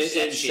their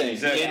inception.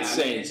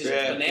 Insane. It's just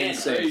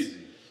bananas. Crazy.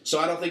 So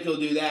I don't think he'll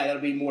do that.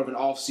 That'll be more of an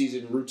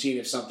off-season routine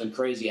if something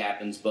crazy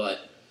happens.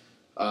 But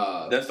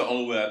that's the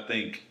only way I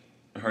think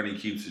Herney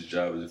keeps his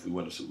job is if we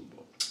win a Super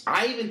Bowl.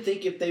 I even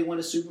think if they win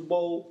a Super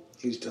Bowl,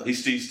 he's done.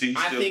 He's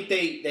I think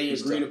they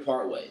agree to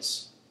part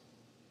ways.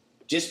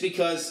 Just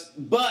because,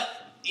 but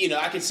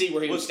I can see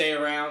where he would stay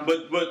around.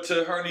 But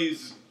to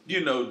Herney's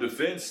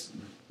defense,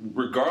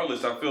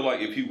 regardless, I feel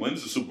like if he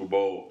wins the Super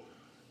Bowl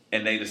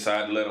and they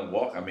decide to let him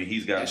walk, I mean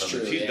he's got That's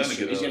another. true. He's gonna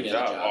get another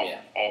job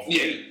off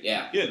gate.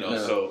 Yeah.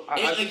 So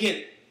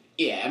Again,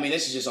 I mean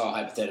this is just all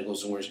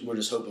hypotheticals, and we're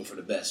just hoping for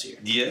the best here.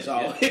 Yeah.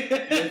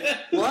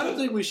 Well, I don't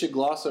think we should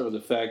gloss over the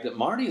fact that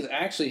Marty's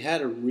actually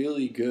had a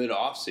really good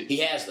offseason. He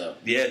has though.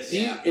 Yes.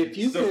 If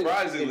you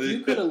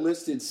Surprisingly. could have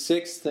listed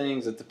 6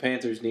 things that the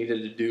Panthers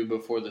needed to do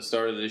before the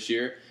start of this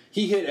year,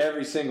 he hit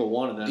every single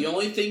one of them. The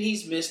only thing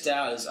he's missed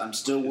out is I'm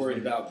still worried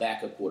about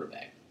backup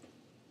quarterback.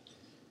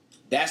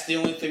 That's the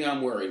only thing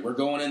I'm worried. We're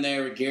going in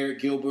there with Garrett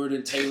Gilbert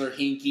and Taylor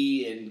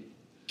Hinkie and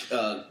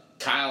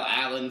Kyle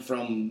Allen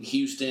from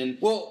Houston.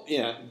 Well,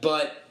 yeah.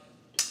 But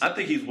I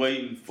think he's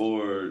waiting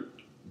for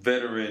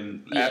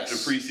veteran after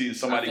preseason.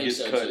 Somebody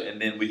gets cut,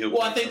 and then he'll.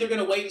 Well, I think they're going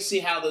to wait and see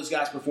how those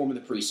guys perform in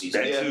the preseason.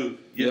 That too.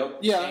 Yep.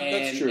 Yeah,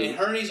 that's true. And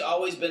Herney's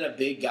always been a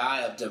big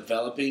guy of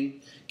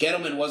developing.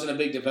 Gettleman wasn't a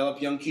big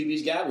develop young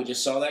QBs guy. We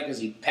just saw that because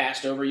he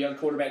passed over young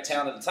quarterback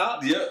talent at the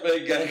top. Yep.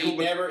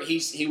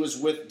 He was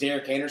with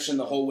Derek Anderson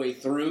the whole way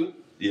through.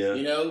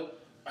 Yeah.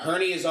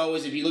 Herney is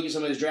always, if you look at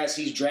some of his drafts,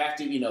 he's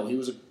drafted. He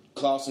was a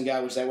Clausen guy,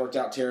 which that worked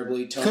out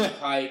terribly. Tony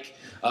Pike,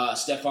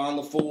 Stephon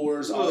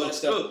LaFours, all that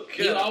stuff.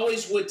 He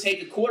always would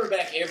take a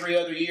quarterback every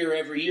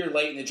year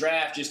late in the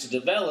draft just to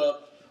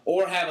develop,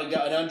 or have an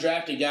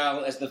undrafted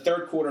guy as the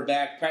third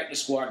quarterback,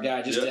 practice squad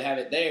guy, just to have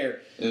it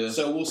there. Yeah.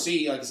 So we'll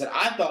see. Like I said,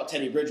 I thought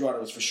Teddy Bridgewater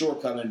was for sure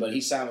coming, but he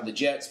signed with the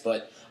Jets.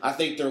 But I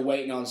think they're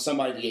waiting on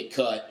somebody to get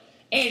cut,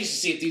 and just to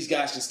see if these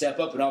guys can step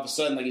up. And all of a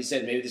sudden, like you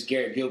said, maybe this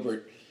Garrett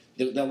Gilbert,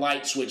 the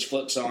light switch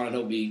flips on, and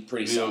he'll be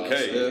pretty solid.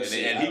 Okay, so,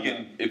 and he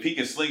can, if he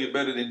can sling it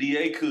better than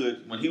DA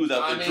could when he was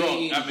out there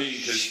drunk. I mean,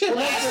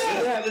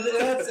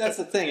 that's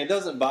the thing. It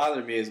doesn't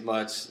bother me as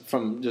much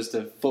from just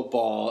a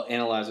football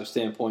analyzer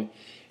standpoint.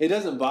 It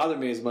doesn't bother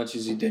me as much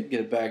as you didn't get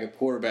a backup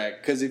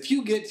quarterback. Because if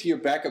you get to your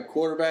backup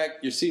quarterback,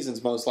 your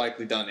season's most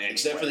likely done anyway.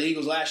 Except for the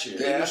Eagles last year.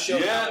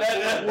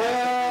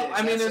 Well,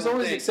 I mean, there's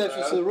always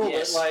exceptions to the rule.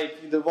 But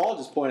like Duvall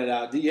just pointed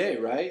out, DA,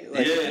 right?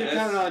 Like, if you're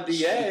counting on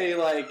DA,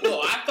 like...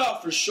 Well, I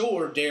thought for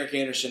sure Derek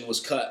Anderson was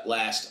cut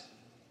last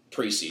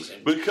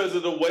preseason. Because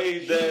of the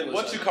way that,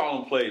 what you call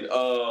him played?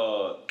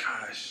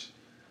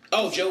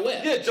 Oh, Joe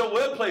Webb. Yeah, Joe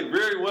Webb played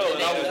very well,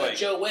 and I was like...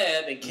 Joe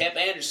Webb and kept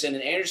Anderson,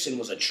 and Anderson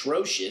was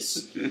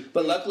atrocious.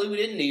 But luckily we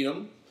didn't need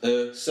him.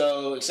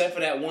 So, except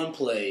for that one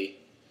play.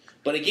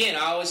 But again,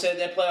 I always said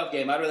that playoff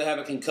game, I'd rather have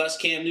a concussed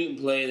Cam Newton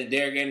play than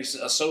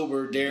a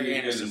sober Derek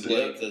Anderson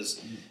play,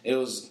 because it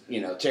was,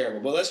 terrible.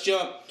 But let's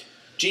jump.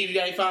 Jeebs, you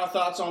got any final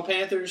thoughts on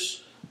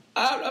Panthers?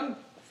 I'm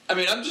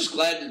just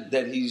glad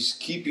that he's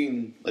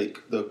keeping,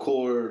 the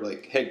core,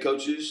 head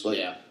coaches,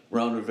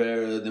 Ron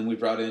Rivera. Then we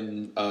brought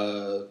in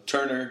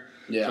Turner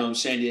from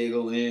San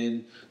Diego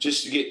in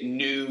just to get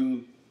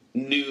new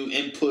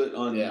input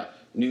on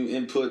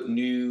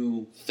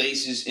new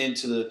faces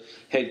into the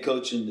head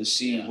coach and to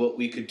see what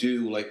we could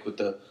do, with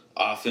the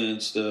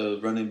offense, the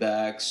running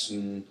backs,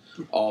 and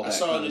all that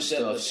kind of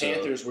stuff. I saw the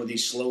Panthers were the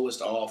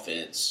slowest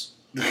offense.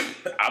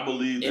 I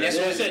believe that. And that's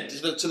what I said,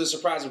 to the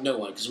surprise of no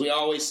one, because we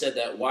always said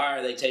that. Why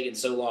are they taking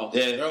so long?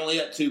 Yeah. They're only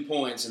up 2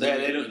 points. And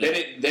they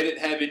didn't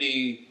have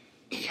any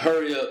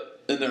hurry up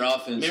in their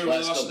offense. Remember,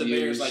 we lost to the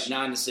Bears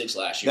 9-6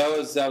 last year. That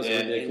was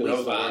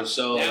ridiculous.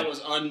 So that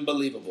was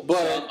unbelievable.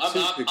 But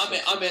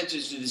I'm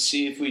interested to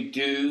see if we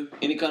do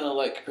any kind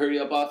of hurry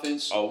up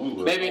offense. Oh, we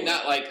will. Maybe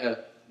not like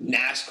a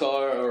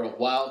NASCAR or a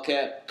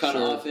Wildcat kind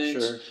of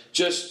offense. Sure.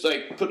 Just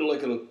put a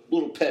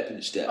little pep in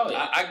the step. Oh,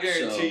 yeah. I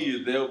guarantee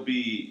you they'll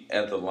be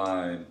at the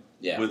line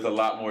with a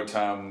lot more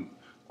time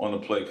on the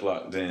play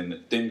clock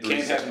than can't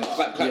have the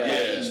clock.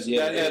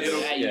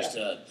 That used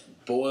to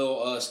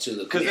boil us to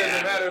the. Because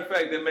as a matter of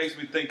fact, that makes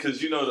me think. Because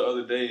the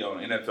other day on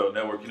NFL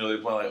Network, they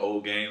play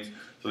old games.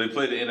 So they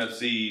played the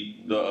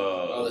NFC, the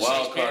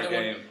wild card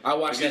game. I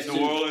watched against that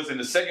New Orleans, and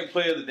the second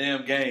play of the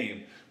damn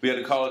game, we had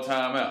to call a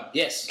timeout.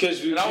 Yes,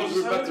 because we were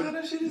about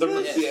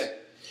to.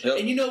 Yep.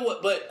 And you know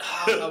what? But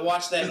I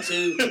watched that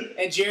too.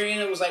 And Jerry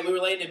Anna was like, we were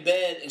laying in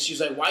bed, and she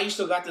was like, "Why you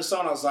still got this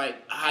on?" I was like,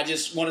 "I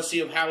just want to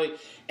see how we."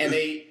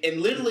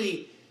 And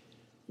literally,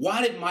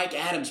 why did Mike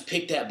Adams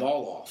pick that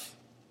ball off?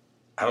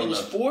 It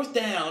was 4th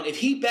down. If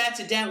he bats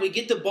it down, we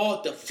get the ball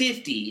at the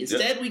 50.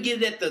 Instead, we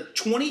get it at the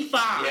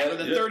 25 or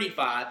the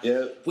 35.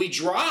 Yep. We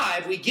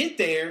drive. We get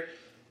there.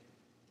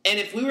 And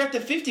if we were at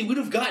the 50, we'd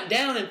have gotten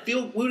down and we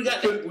would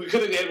have gotten. We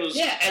could have been able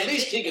to at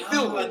least kick a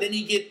field goal. And then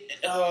you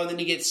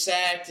get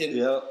sacked.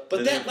 And but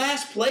and that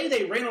last play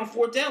they ran on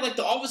fourth down, like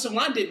the offensive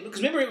line did,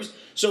 because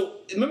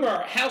remember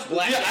our house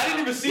blacked out. I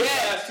didn't even see the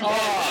last two.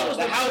 That was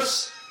the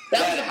house.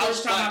 That was the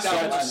first time I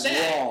saw the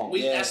sack.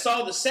 I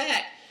saw the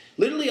sack.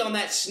 Literally on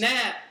that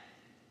snap,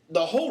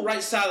 the whole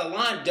right side of the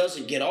line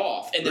doesn't get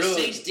off, and the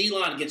Saints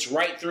D-line gets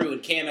right through,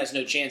 and Cam has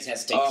no chance and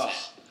has to take the sack.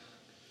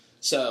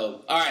 So,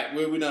 all right,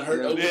 we done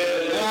heard. Actually,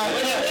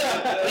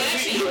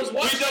 I was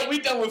watching. We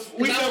done with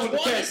the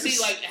Panthers. To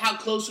see like how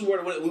close we were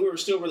to win. We were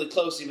still really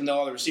close, even though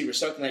all the receivers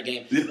sucked in that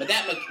game. But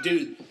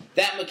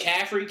that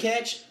McCaffrey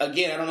catch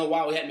again. I don't know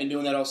why we hadn't been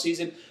doing that all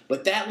season.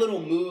 But that little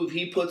move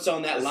he puts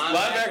on that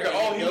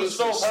linebacker, he was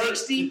so hurt.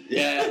 60.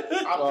 Yeah,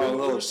 a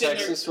little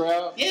Texas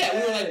route. Yeah,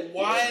 we were like,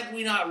 why have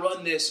we not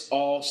run this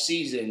all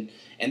season?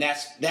 And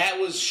that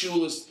was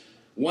Shula's.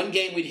 One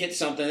game we'd hit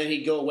something, and then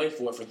he'd go away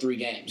for it for 3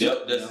 games.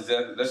 Yep, that's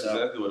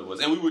exactly what it was.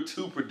 And we were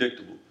too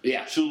predictable.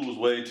 Yeah. Shula was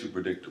way too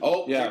predictable.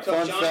 Oh, yeah. Here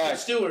comes Jonathan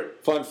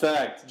Stewart. Fun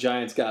fact,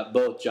 Giants got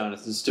both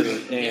Jonathan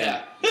Stewart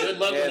and, good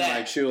luck with that.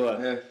 Mike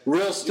Shula. Yeah.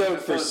 Real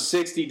stoked for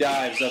 60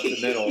 dives up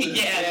the middle.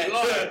 You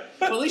are.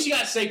 Well, at least you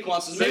got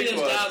Saquon, so maybe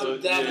those guys will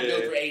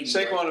go for 80.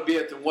 Saquon will be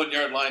at the 1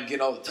 yard line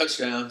getting all the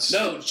touchdowns.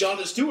 No,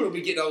 Jonathan Stewart will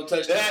be getting all the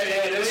touchdowns.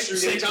 Yeah, that's true.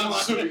 Jonathan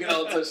Stewart will get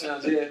all the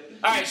touchdowns,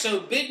 All right, so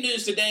big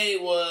news today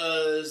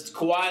was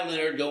Kawhi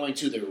Leonard going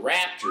to the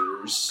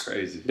Raptors.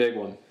 Crazy. Big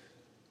one.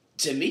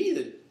 To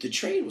me, the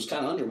trade was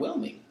kind of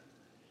underwhelming.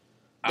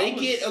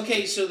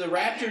 So the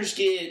Raptors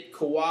get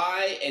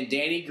Kawhi and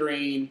Danny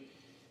Green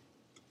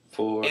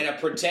for and a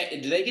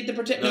protect. Do they get the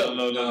protect?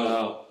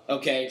 No.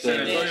 Okay. San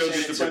Antonio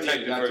gets the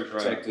protected first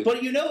round. But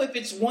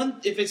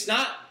if it's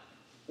not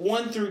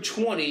 1 through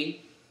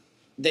 20,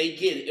 they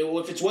get it.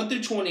 Well, if it's 1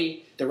 through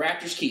 20, the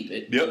Raptors keep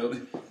it. Yep.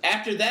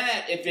 After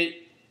that, if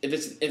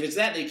it's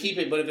that, they keep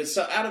it. But if it's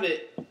out of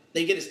it,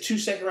 they get his 2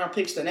 second-round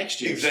picks the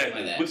next year. Exactly, or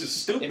something like that. which is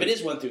stupid. If it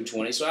is 1 through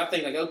 20, so I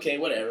think okay,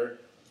 whatever.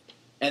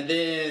 And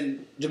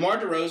then DeMar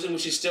DeRozan,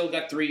 which has still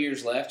got 3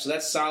 years left, so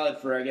that's solid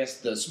for I guess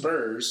the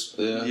Spurs.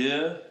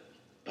 Yeah.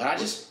 But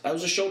that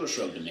was a shoulder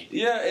shrug to me.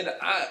 Yeah, and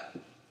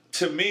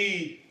to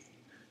me,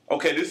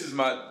 okay, this is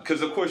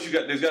because of course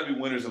there's got to be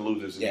winners and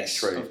losers in this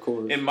trade. Of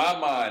course. In my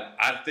mind,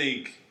 I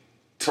think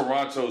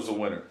Toronto's a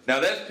winner. Now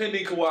that's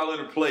pending Kawhi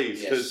Leonard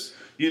plays because.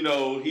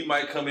 He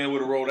might come in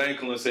with a rolled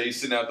ankle and say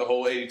he's sitting out the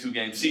whole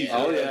 82-game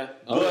season.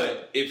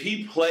 But if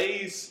he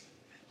plays,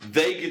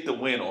 they get the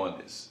win on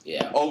this.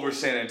 Yeah. Over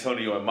San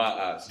Antonio in my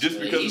eyes. Just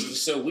because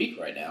he's so weak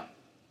right now.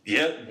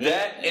 Yeah,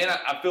 and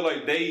I feel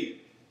like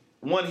he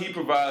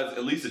provides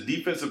at least a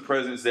defensive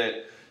presence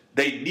that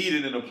they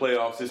needed in the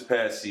playoffs this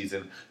past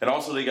season. And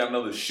also they got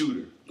another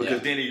shooter because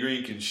Danny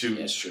Green can shoot.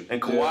 That's true.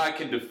 And Kawhi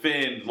can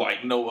defend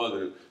like no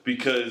other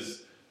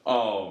because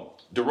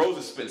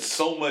DeRozan spent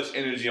so much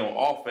energy on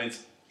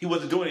offense. He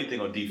wasn't doing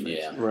anything on defense.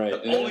 Yeah, right.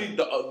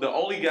 The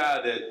only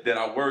guy that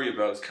I worry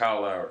about is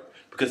Kyle Lowry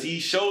because he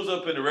shows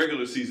up in the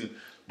regular season,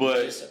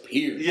 but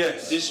disappeared.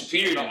 Yes,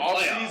 disappeared. In the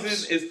off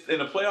season in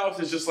the playoffs.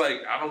 It's just like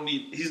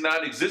he's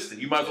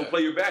non-existent. You might as well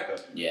play your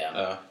backup.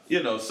 Yeah.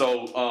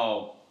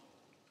 So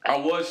I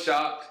was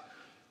shocked.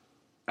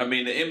 I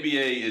mean, the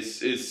NBA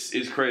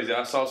is crazy.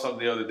 I saw something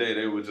the other day.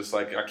 They were just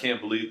like, I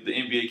can't believe the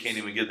NBA can't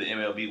even give the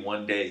MLB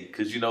 1 day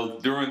because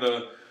during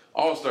the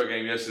All-Star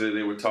game yesterday,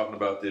 they were talking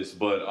about this,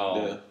 but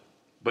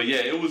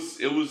it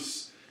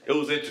was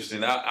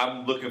interesting.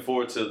 I'm looking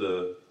forward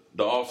to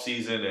the off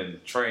season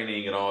and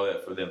training and all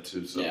that for them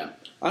too. So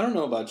I don't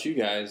know about you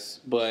guys,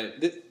 but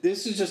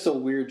this is just a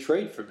weird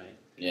trade for me.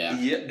 Yeah.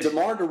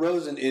 DeMar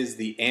DeRozan is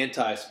the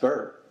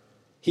anti-Spur.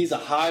 He's a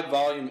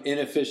high-volume,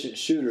 inefficient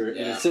shooter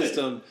in a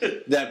system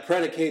that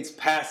predicates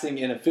passing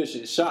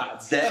inefficient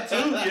shots. That too,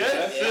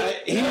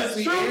 yes.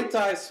 He's the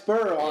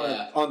anti-Spur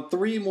on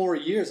 3 more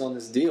years on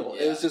this deal.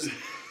 Yeah.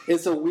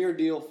 It's a weird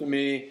deal for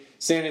me.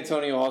 San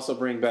Antonio also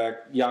bring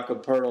back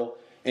Jakob Poeltl,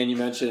 and you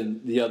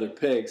mentioned the other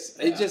picks.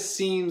 Yeah. It just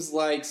seems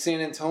like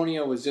San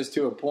Antonio was just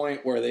to a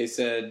point where they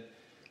said,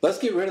 let's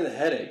get rid of the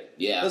headache.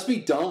 Yeah. Let's be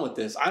done with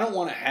this. I don't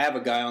want to have a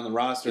guy on the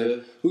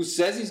roster who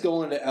says he's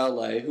going to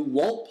L.A., who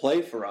won't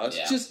play for us.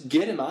 Yeah. Just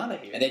get him out of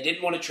here. And they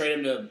didn't want to trade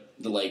him to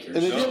the Lakers.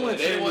 And they didn't want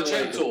to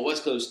trade him to a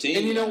West Coast team.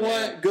 And you know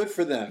what? Good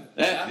for them.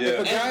 Yeah.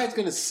 If a guy is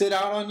going to sit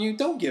out on you,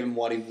 don't give him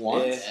what he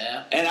wants.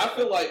 Yeah. And I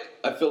feel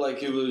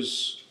like it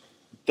was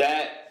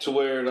that to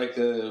where like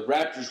the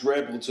Raptors were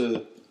able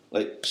to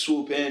like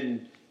swoop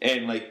in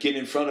and like get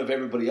in front of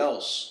everybody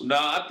else. No,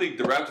 I think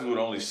the Raptors were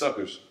the only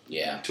suckers.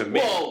 Yeah. To me.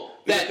 Well,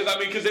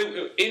 because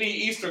any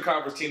Eastern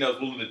Conference team that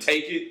was willing to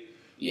take it.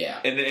 Yeah.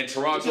 And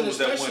Toronto was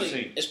that one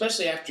team.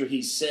 Especially after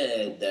he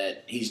said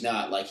that he's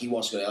not, like, he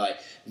wants to go to LA.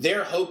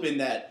 They're hoping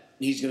that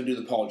he's going to do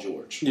the Paul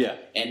George. Yeah.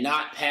 And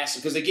not pass it.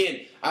 Because,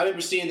 again, I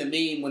remember seeing the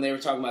meme when they were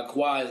talking about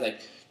Kawhi. It's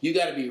like, you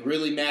got to be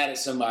really mad at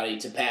somebody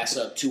to pass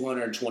up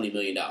 $220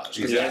 million.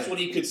 Because that's what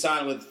he could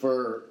sign with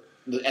for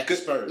at the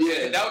Spurs.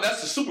 Yeah,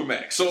 that's the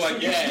Supermax. So,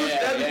 like,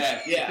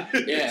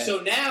 yeah.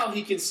 So now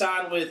he can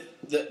sign with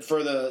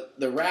for the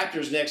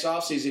Raptors next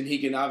offseason, he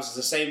can obviously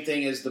the same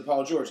thing as the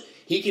Paul George.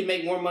 He can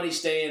make more money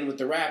staying with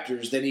the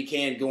Raptors than he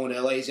can going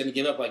to LA. He's going to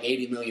give up like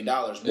 $80 million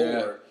more.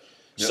 Yeah.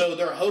 Yep. So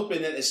they're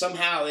hoping that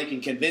somehow they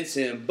can convince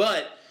him.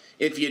 But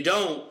if you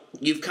don't,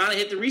 you've kind of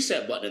hit the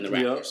reset button in the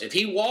Raptors. Yep. If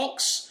he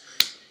walks,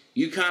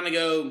 you kind of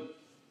go,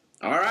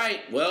 all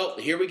right, well,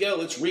 here we go.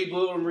 Let's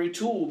reboot and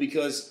retool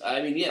because,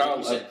 I mean, yeah.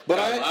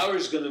 Kyle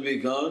Lowry's going to be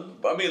gone.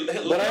 I mean,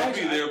 he'll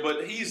be there,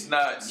 but he's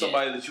not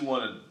somebody that you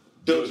want to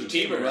build your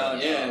team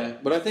around. Yeah.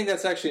 But I think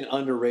that's actually an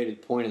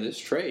underrated point of this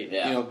trade.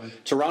 Yeah. You know,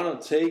 Toronto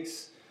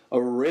takes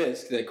a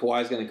risk that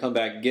Kawhi's going to come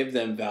back and give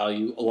them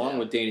value along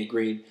with Danny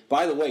Green.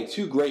 By the way,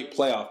 two great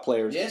playoff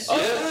players. Yes. What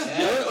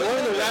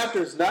are the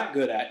Raptors not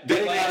good at?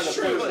 Getting out of the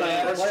first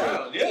round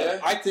playoff. Yeah.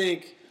 I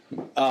think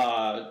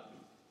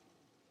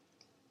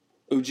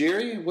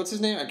Ujiri, what's his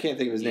name? I can't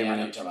think of his name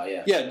right now.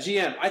 Yeah,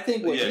 GM. I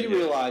think what he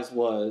realized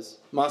was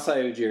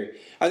Masai Ujiri.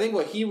 I think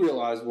what he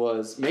realized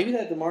was maybe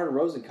that DeMar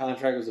DeRozan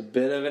contract was a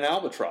bit of an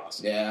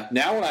albatross. Yeah.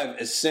 Now what I've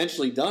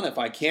essentially done, if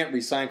I can't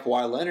re-sign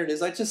Kawhi Leonard,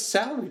 is I just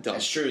salary dump.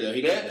 That's true, though.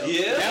 He did.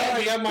 Now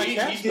I got my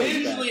cap space back.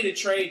 Usually to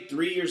trade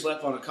 3 years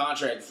left on a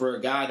contract for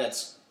a guy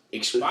that's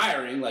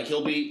expiring, like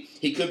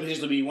he could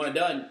potentially be one and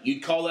done.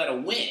 You'd call that a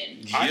win.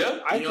 Yeah,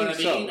 I think what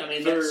so. I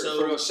mean,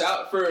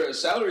 for a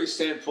salary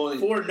standpoint,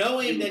 for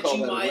knowing that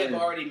you might have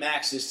already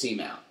maxed this team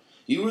out.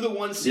 You were the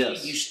 1 seed.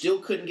 Yes. You still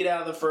couldn't get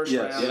out of the first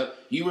round. Yep.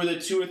 You were the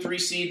 2 or 3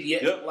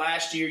 seed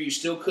last year. You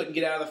still couldn't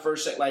get out of the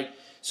first set.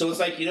 So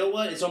it's like, you know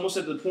what? It's almost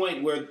at the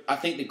point where I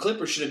think the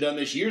Clippers should have done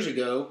this years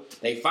ago.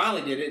 They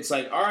finally did it. It's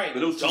like, all right,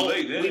 but it was too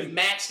late, we've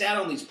maxed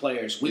out on these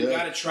players. We've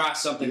got to try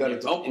something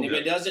different. And if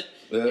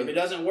it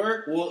doesn't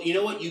work, well, you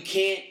know what? You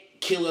can't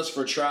kill us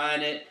for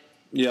trying it.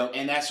 Yeah,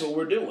 and that's what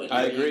we're doing.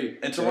 I agree.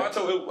 And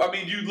Toronto, I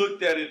mean, you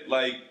looked at it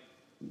like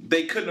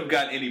they couldn't have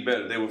gotten any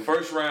better. They were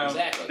first round.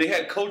 Exactly. They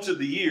had Coach of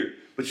the Year.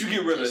 But you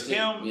get rid of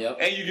him,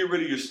 and you get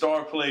rid of your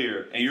star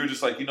player, and you're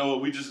just like, you know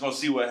what? We're just gonna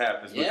see what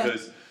happens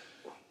because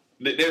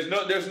there's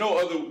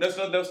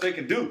nothing else they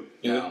can do.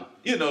 Yeah.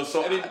 You know.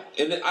 So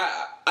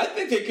I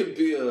think they could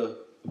be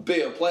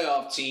a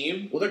playoff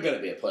team. Well, they're gonna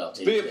be a playoff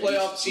team. Be a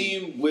playoff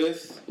team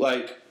with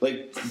like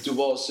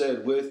Duvall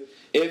said, with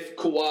if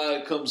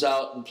Kawhi comes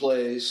out and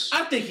plays.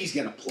 I think he's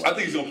gonna play. I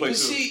think he's gonna play too.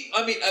 See,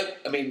 I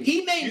mean,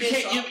 he may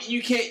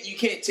you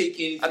can't take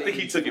anything. I think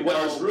he took it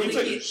personal.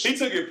 He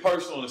took it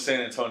personal in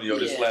San Antonio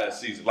this last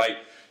season. Like,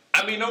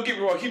 I mean, don't get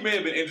me wrong. He may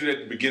have been injured at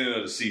the beginning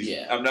of the season.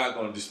 Yeah. I'm not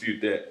going to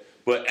dispute that.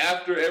 But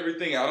after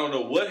everything, I don't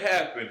know what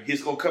happened.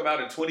 He's going to come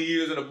out in 20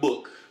 years in a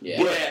book.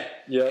 Yeah. But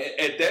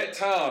at that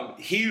time,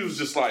 he was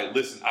just like,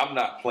 listen, I'm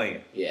not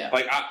playing. Yeah.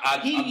 Like,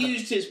 he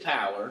used his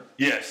power.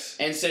 Yes.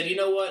 And said, you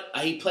know what?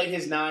 He played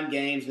his 9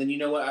 games. Then, you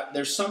know what?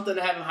 There's something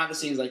to have behind the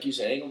scenes, like you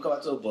said. It ain't going to come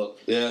out to a book.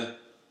 Yeah.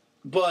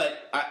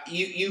 But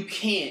you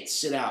can't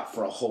sit out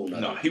for a whole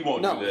nother. No, he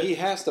won't do that. He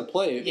has to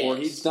play it, or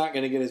he's not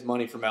going to get his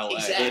money from LA.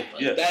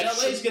 Exactly. Yeah.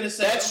 LA's going to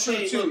say, that's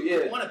true too. Look,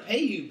 we want to pay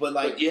you,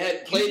 but you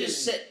hadn't played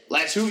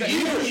last 2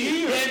 years.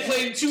 You hadn't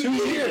played in 2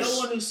 years. No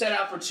one who sat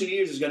out for 2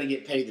 years is going to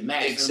get paid the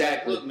max.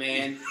 Exactly. Like, look,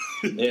 man,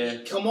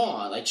 come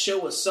on,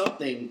 show us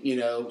something,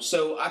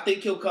 So I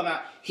think he'll come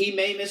out. He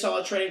may miss all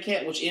the training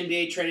camp, which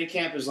NBA training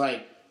camp is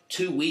like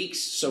 2 weeks,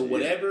 so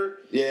whatever.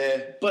 Yeah.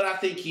 But I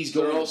think he's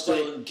going to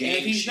play. In and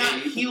if he's not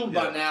healed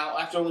by now,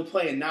 after only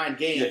playing 9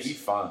 games, he's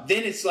fine.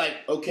 Then it's like,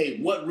 okay,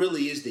 what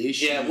really is the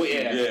issue? Yeah.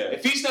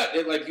 If he's not,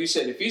 like you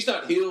said, if he's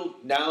not healed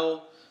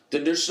now,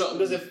 then there's something.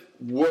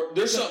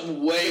 There's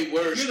something way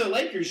worse. If you're the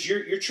Lakers,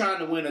 you're trying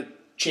to win a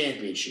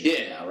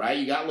championship. Now, right?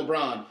 You got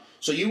LeBron.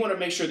 So you want to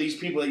make sure these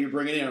people that you're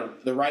bringing in are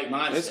the right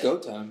mindset. It's go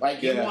time.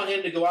 You want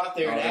him to go out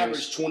there and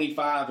average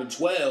 25 and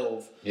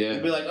 12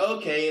 and be like,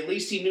 okay, at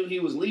least he knew he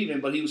was leaving,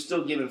 but he was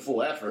still giving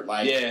full effort.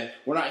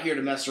 We're not here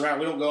to mess around.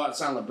 We don't go out and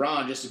sign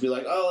LeBron just to be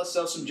like, oh, let's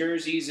sell some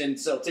jerseys and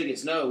sell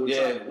tickets. No, we're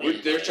trying to win.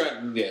 They're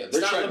trying. Yeah,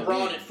 it's not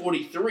LeBron at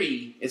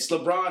 43. It's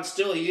LeBron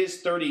still. He is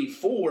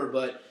 34,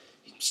 but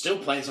still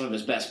playing some of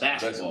his best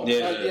basketball.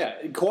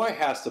 Kawhi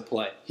has to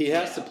play. He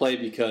has to play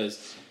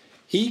because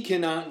he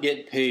cannot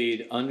get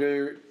paid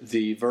under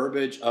the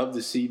verbiage of the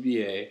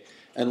CBA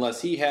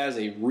unless he has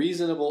a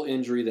reasonable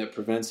injury that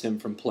prevents him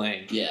from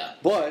playing. Yeah.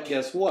 But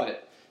guess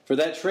what? For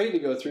that trade to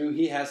go through,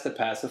 he has to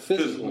pass a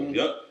physical.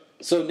 Yep.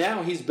 So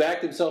now he's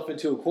backed himself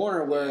into a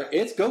corner where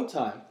it's go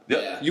time.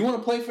 Yep. You want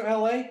to play for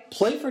LA?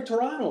 Play for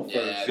Toronto first.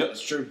 Yeah,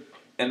 that's true.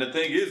 And the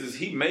thing is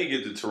he may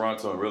get to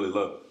Toronto and really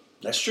love it.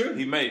 That's true.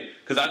 He may,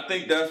 because I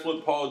think that's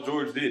what Paul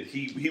George did.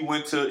 He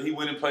went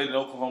and played in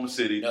Oklahoma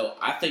City. No,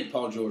 I think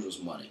Paul George was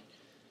money.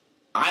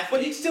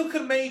 But he still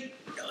could have made.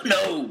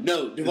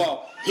 No,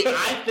 Duvall.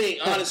 I think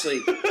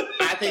honestly,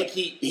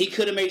 he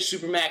could have made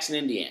Supermax in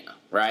Indiana,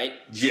 right?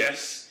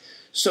 Yes.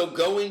 So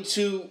going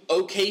to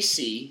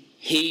OKC,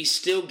 he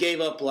still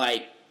gave up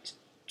like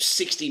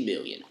 $60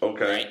 million.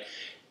 Okay. Right?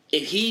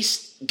 If he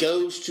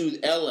goes to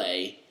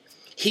LA,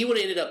 he would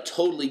have ended up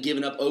totally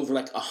giving up over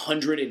like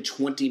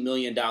 $120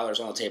 million on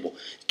the table.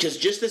 Because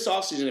just this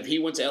offseason, if he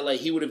went to LA,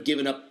 he would have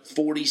given up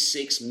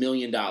 $46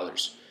 million.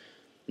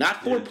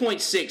 Not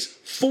 4.6,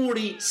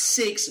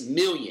 46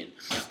 million.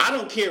 I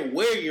don't care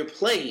where you're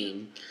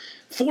playing.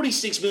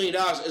 $46 million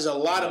is a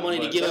lot of money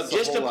to give up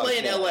just to play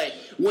in LA.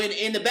 When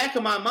in the back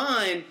of my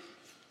mind,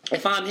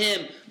 if I'm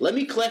him, let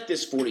me collect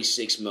this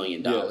 $46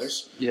 million.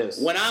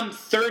 Yes. When I'm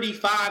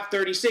 35,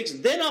 36,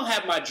 then I'll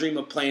have my dream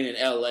of playing in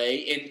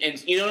LA.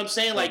 And you know what I'm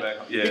saying? Like,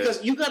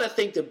 because you got to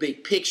think the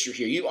big picture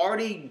here. You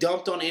already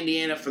dumped on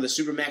Indiana for the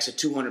Supermax at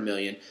 $200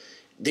 million.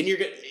 Then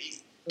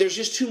there's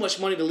just too much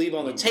money to leave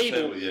on the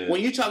table.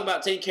 When you talk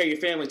about taking care of your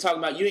family, talking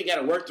about you ain't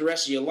got to work the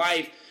rest of your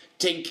life,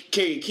 taking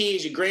care of your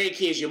kids, your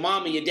grandkids, your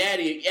mama, your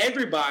daddy,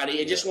 everybody,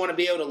 and just want to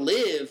be able to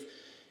live,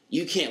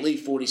 you can't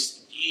leave 40.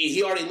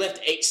 He already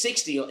left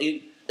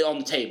 $860 on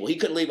the table. He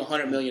couldn't leave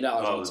 $100 million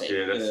on the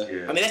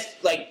table. I mean,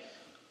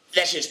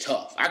 that's just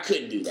tough. I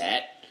couldn't do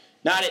that.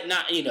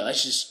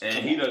 It's just.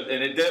 And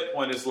and at that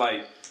point, it's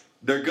like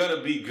they're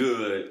gonna be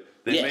good.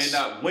 They may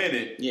not win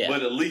it,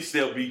 but at least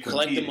they'll be competing.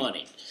 Collect the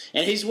money.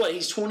 And he's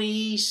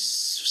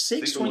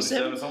 26,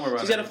 27? He's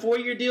got a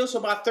 4-year deal, so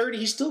by 30,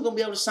 he's still going to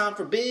be able to sign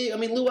for big. I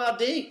mean, Luau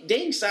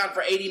Deng signed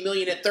for $80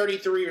 million at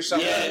 33 or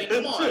something. I mean,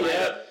 come on.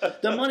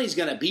 The money's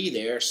going to be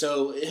there,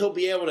 so he'll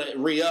be able to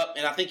re-up,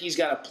 and I think he's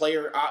got a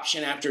player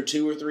option after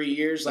 2 or 3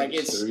 years. Like,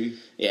 it's...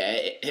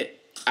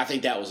 I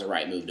think that was the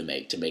right move to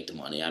make the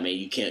money. I mean,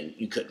 you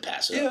couldn't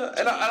pass it up. Yeah,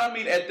 and I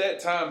mean, at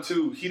that time,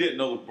 too, he didn't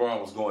know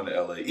LeBron was going to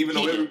L.A., even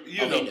though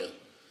he knew.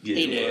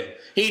 He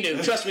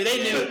knew. Trust me,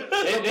 they knew.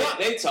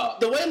 They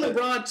talked. The way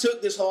LeBron took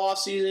this whole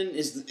offseason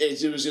is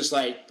it was just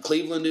like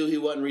Cleveland knew he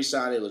wasn't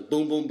re-signing. It was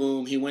boom, boom,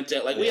 boom. He went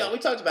to we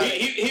talked about it.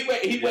 He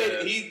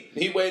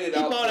waited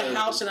out. He bought a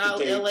house in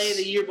L.A.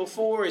 the year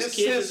before. His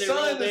kids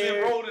son is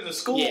enrolled in the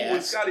school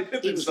with Scottie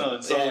Pippen's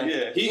son. So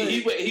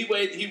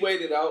he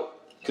waited out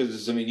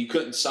because he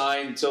couldn't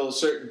sign until a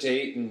certain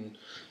date and.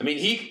 I mean,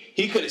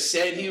 he could have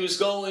said he was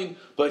going,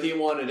 but he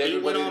wanted everybody to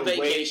wait. He went on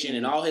vacation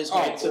and all his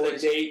to the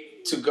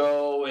date to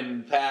go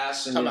and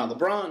pass. And talking about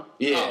LeBron?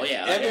 Yeah. Oh,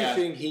 yeah.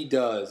 Everything he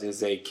does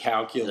is a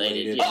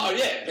calculated.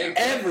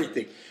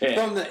 Everything.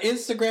 From the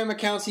Instagram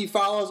accounts he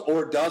follows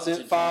or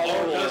doesn't follow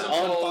or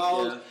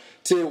unfollows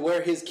to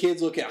where his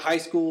kids look at high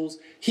schools.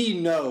 He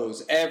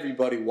knows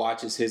everybody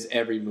watches his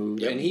every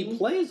move, and he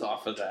plays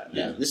off of that.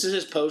 Yeah. This is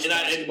his post. And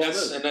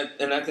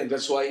I think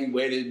that's why he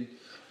waited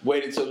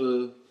till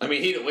the. I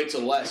mean, he didn't wait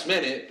till the last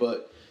minute,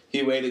 but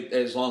he waited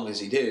as long as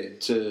he did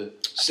to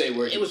say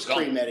where he was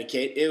going.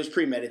 It was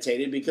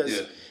premeditated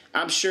because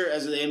I'm sure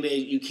as an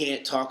NBA you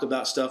can't talk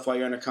about stuff while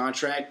you're under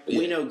contract.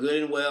 We know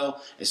good and well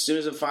as soon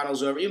as the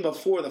finals were over, even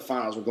before the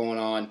finals were going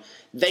on,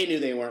 they knew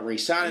they weren't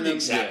re-signing them.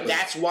 Exactly.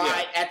 That's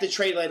why at the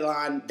trade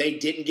deadline they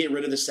didn't get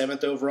rid of the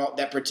 7th overall.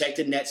 That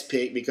protected Nets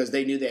pick because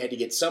they knew they had to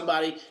get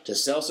somebody to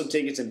sell some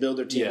tickets and build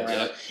their team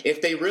around.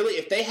 If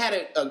they had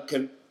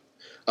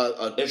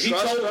if he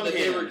told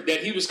them that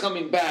he was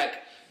coming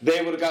back, they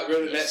would have got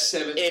rid of that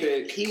 7th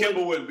pick.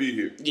 Kimber wouldn't be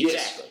here.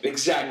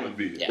 Exactly. Wouldn't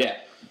be here. Yeah.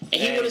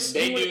 And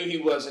they knew he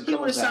wasn't coming back. He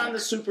would have signed the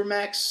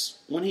Supermax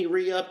when he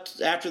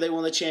re-upped after they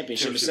won the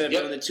championship instead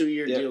of the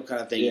 2-year deal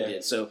kind of thing he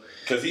did. So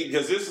because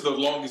this is the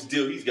longest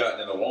deal he's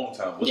gotten in a long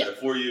time. Was that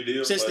 4-year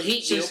deal? Since the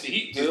Heat deal.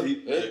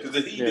 Because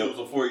the Heat deal was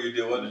a 4-year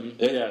deal,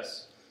 wasn't it?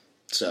 Yes.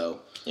 So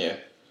yeah.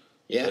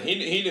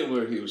 He knew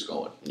where he was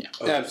going. Yeah.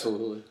 Okay.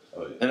 Absolutely.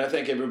 Oh, yeah. And I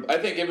think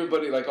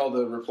everybody, like all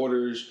the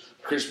reporters,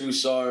 Chris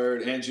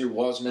Broussard, Andrew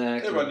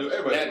Wozniak,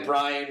 Matt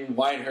Bryan,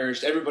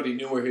 Winehurst, everybody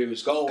knew where he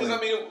was going. Because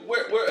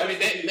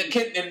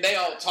they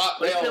all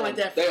talk. They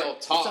all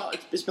talk.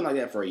 It's been like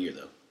that for a year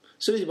though.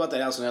 As soon as he bought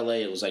that house in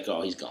L.A., it was like,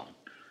 oh, he's gone.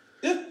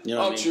 Yeah. You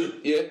know what I mean?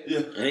 True.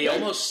 Yeah. And he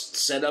almost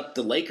set up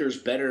the Lakers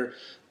better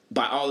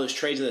by all those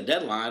trades at the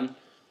deadline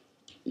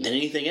than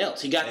anything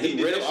else. He got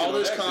rid of all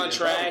those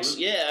contracts.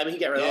 Yeah, I mean, he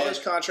got rid of all those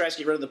contracts,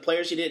 get rid of the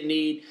players he didn't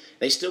need.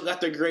 They still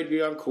got their great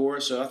young core,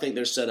 so I think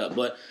they're set up.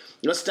 But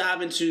let's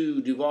dive into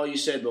Duvall. You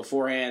said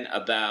beforehand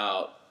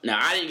about – now,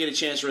 I didn't get a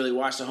chance to really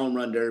watch the Home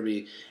Run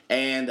Derby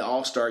and the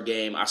All-Star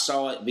game. I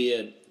saw it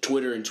via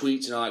Twitter and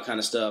tweets and all that kind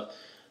of stuff.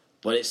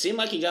 But it seemed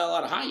like he got a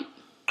lot of hype.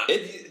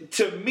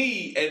 To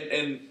me,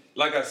 and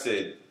like I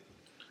said,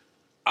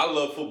 I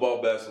love football,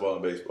 basketball,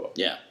 and baseball.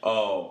 Yeah.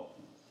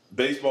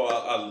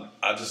 Baseball,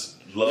 I just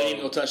love. We ain't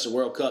gonna touch the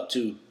World Cup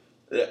too.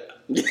 Yeah.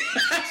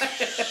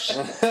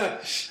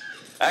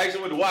 I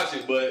actually went to watch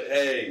it, but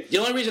hey. The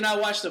only reason I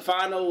watched the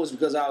final was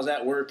because I was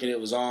at work and it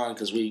was on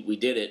because we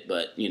did it.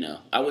 But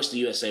I wish the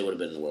USA would have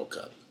been in the World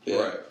Cup. Yeah.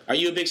 Right. Are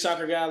you a big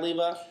soccer guy,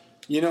 Levi?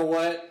 You know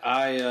what?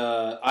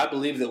 I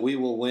believe that we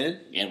will win.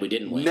 And we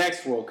didn't win.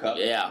 Next World Cup.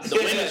 Yeah, the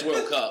Women's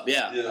World Cup.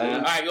 Yeah.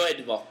 All right, go ahead,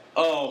 Duvall.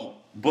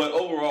 But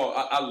overall,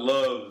 I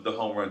love the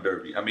Home Run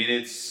Derby. I mean,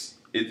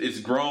 it's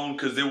grown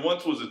because there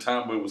once was a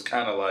time where it was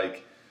kind of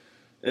like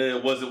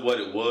it wasn't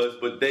what it was.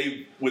 But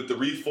with the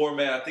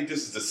reformat, I think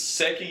this is the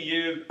second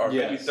year or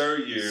maybe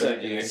third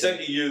year.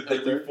 Second year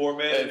that they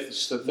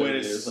reformatted when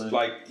it's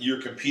like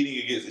you're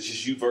competing against. It's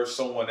just you versus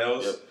someone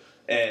else. Yep.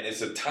 And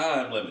it's a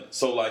time limit.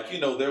 So,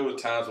 there were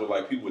times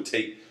where, people would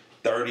take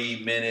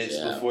 30 minutes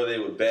before they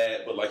would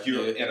bat. But,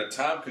 you're in a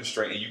time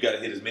constraint, and you got to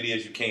hit as many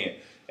as you can.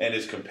 And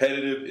it's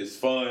competitive. It's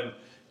fun.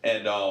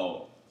 And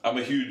I'm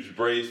a huge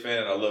Braves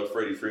fan and I love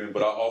Freddie Freeman,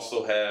 but I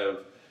also have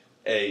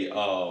a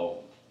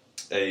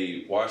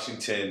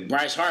Washington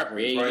Bryce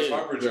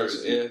Harper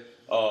jersey. Yeah.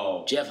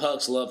 Jeff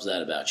Hux loves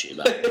that about you.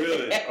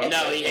 Really?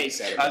 No, he hates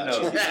that. I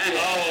know.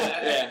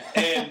 Yeah.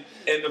 And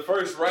in the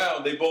first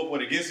round, they both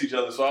went against each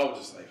other, so I was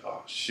just like,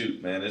 oh,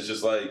 shoot, man. It's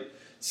just like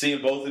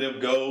seeing both of them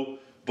go.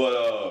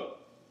 But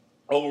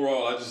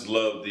overall, I just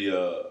love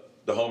the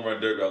home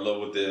run derby. I love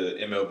what the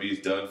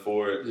MLB's done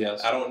for it.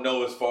 Yes. I don't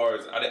know as far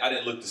as I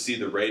didn't look to see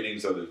the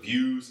ratings or the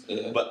views,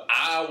 but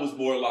I was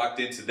more locked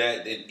into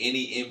that than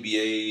any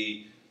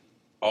NBA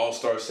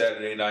All-Star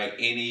Saturday night,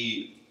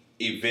 any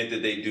event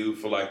that they do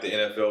for like the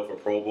NFL for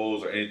Pro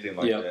Bowls or anything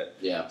like that.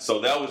 Yeah. So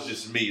that was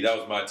just me. That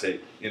was my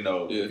take. You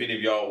know, if any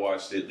of y'all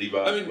watched it,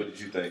 Levi, what did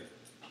you think?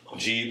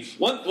 Jeebs?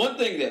 One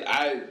thing that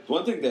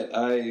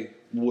I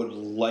would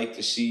like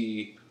to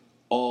see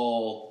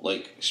all,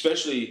 like,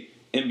 especially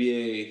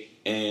NBA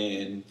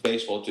and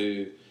baseball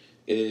do,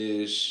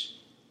 is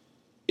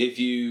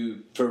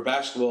for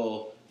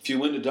basketball, if you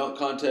win the dunk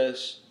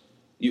contest,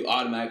 you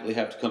automatically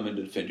have to come in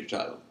to defend your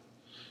title.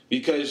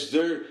 Because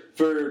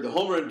for the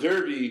home run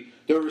derby,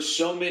 there were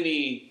so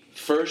many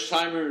first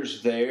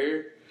timers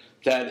there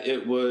that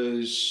it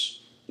was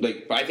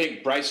like, I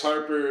think Bryce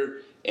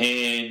Harper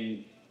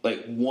and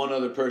like one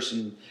other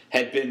person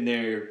had been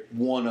there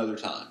one other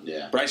time.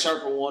 Yeah. Bryce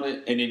Harper won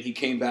it, and then he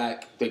came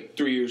back like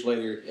 3 years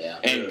later. Yeah.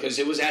 And because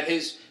it was at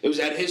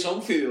his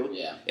home field.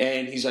 Yeah.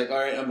 And he's like, all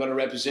right, I'm going to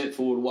represent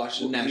for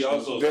Washington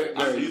Nationals.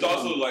 He's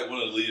also like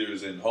one of the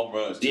leaders in home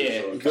runs too.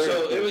 Yeah.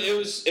 So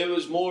it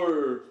was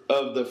more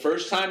of the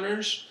first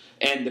timers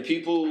and the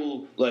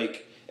people,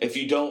 like, if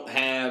you don't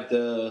have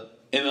the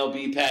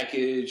MLB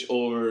package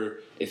or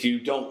if you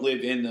don't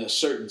live in a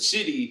certain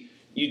city,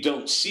 you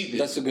don't see this.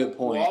 That's a good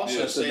point. We'll also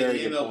That's a say very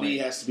the good MLB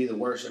point. has to be the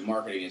worst at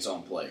marketing its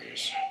own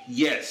players.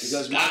 Yes.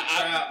 Because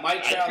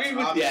Mike Trout's agree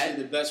with obviously that.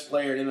 the best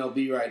player in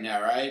MLB right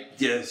now, right?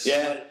 Yes.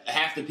 Yeah. But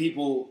half the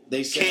people,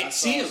 they said, Can't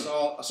see him.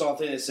 I saw a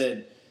thing that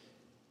said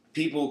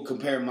people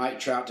compare Mike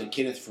Trout to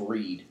Kenneth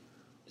Faried.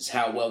 Is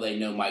how well they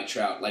know Mike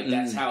Trout. Like,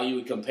 that's how you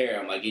would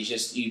compare him. Like, it's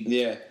just,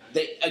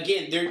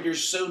 they're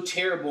so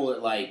terrible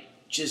at, like,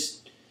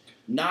 just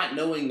not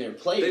knowing their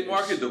players. They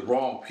market the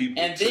wrong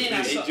people. And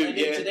then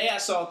today I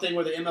saw a thing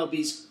where the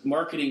MLB's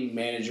marketing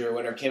manager or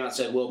whatever came out and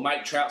said, well,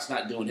 Mike Trout's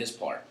not doing his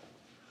part.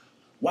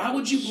 Why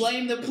would you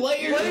blame the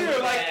player?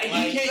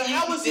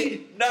 How is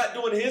he not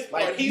doing his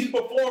part? Like, he's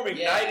performing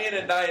night in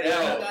and night You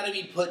out. got to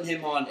be putting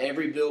him on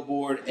every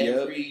billboard,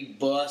 every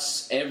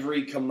bus,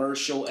 every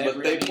commercial.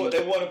 But they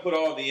want to put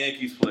all the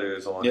Yankees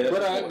players on. Yeah.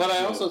 But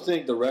I also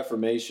think the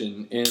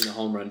reformation in the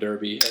home run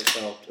derby has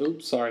helped.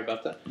 Oops, sorry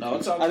about that. No,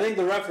 it's all I think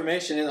the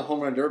reformation in the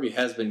home run derby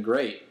has been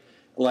great.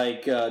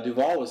 Like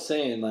Duvall was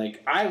saying,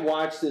 like, I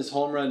watched this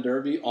home run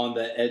derby on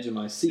the edge of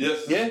my seat.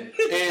 Yes. Yeah.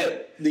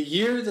 And the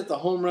year that the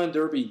home run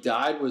derby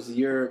died was the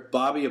year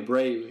Bobby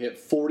Abreu hit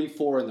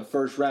 44 in the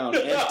first round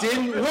and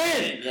didn't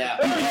win. Yeah.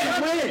 He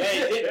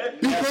didn't win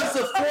because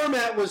the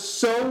format was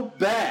so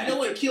bad. You know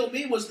what killed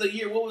me was the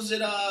year, what was it?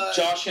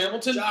 Josh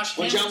Hamilton?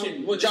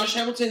 When Josh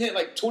Hamilton hit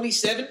like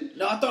 27?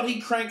 No, I thought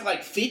he cranked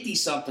like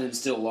 50-something and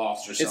still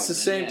lost or something. It's the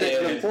same Yeah.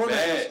 thing. The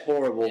format was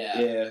horrible.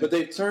 Yeah. But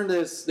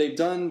they've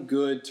done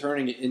good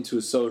turning it into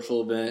a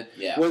social event.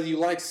 Yeah. Whether you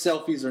like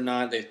selfies or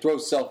not, they throw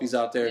selfies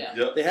out there. Yeah.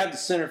 Yep. They had the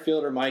center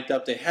fielder mic'd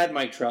up. They had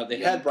Mike Trout. They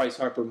had Bryce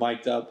Harper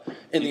mic'd up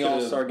in the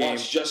All-Star game.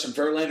 Justin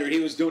Verlander, he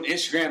was doing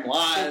Instagram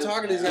Live They're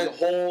talking to these guys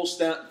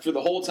for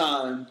the whole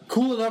time.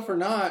 Cool enough or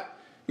not,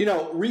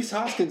 Reese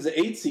Hoskins, the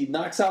 8 seed,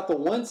 knocks out the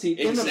 1 seed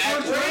in the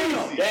first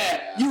round.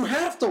 Yeah. You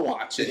have to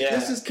watch it. Yeah.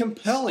 This is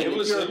compelling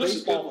if you're a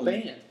baseball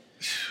fan.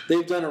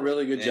 They've done a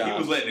really good job. He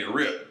was letting it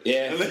rip.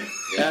 Yeah.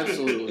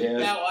 Absolutely. Yeah.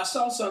 Now, I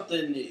saw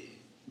something,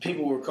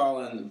 people were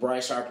calling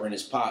Bryce Harper and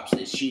his pops,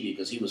 they cheated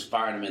because he was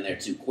firing them in there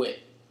too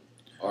quick.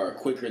 Or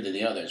quicker than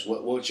the others.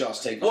 What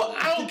y'all's take on Well,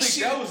 that? I don't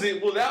think that was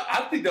it. Well,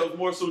 I think that was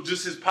more so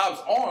just his pop's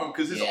arm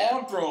because his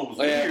arm throw was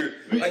weird.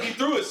 Like, he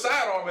threw his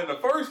sidearm in the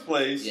first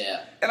place.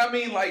 Yeah. And I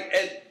mean, like,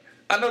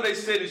 I know they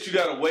said that you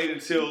got to wait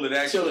until it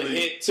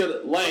actually Till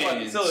it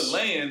lands. Until it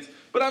lands.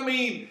 But I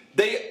mean,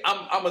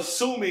 I'm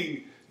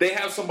assuming they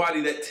have somebody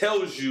that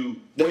tells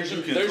you when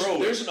you can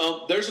throw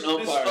it. There's an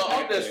umpire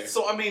back there.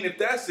 So I mean, if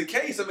that's the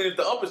case, I mean, if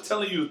the umpire's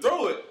telling you to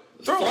throw it,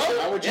 throw it.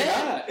 Why would you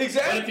not?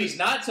 Exactly. But if he's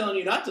not telling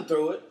you not to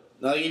throw it,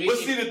 But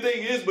see, the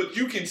thing is, but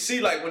you can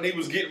see, like, when he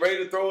was getting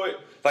ready to throw it,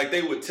 like,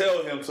 they would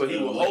tell him, so he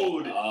would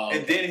hold it,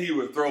 and then he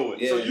would throw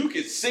it. Yeah. So you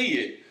could see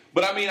it.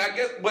 But, I mean, I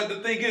guess, but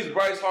the thing is,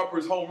 Bryce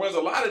Harper's home runs, a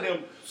lot of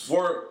them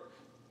weren't,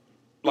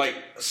 like,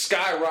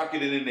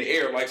 skyrocketed in the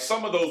air. Like,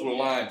 some of those were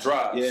line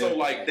drives. Yeah. So,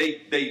 like,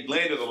 they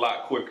landed a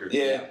lot quicker.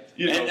 Yeah.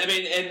 You know? And, I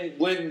mean, and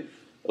when,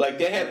 like,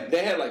 they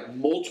had, like,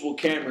 multiple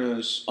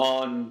cameras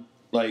on,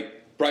 like,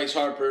 Bryce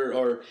Harper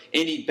or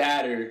any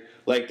batter,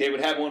 like, they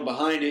would have one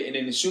behind it, and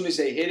then as soon as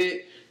they hit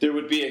it, there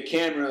would be a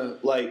camera,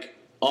 like,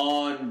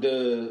 on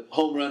the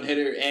home run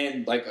hitter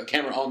and, like, a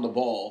camera on the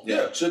ball.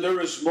 Yeah. So there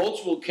was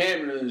multiple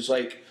cameras,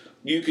 like,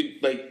 you could,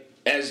 like,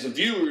 as the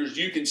viewers,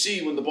 you can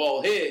see when the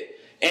ball hit,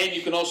 and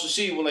you can also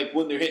see when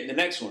they're hitting the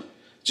next one.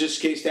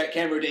 just in case that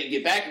camera didn't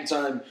get back in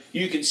time,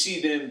 you can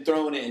see them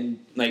throwing it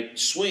and like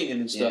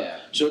swinging and stuff. Yeah.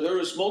 So there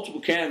was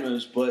multiple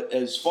cameras, but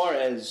as far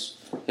as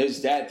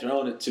his dad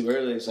throwing it too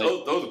early, it's like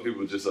those are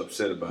people just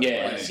upset about it.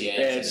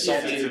 It's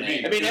salty to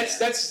me. I mean,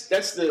 that's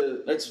Bryce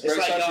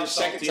Harper's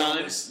second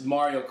time.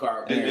 Mario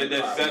Kart.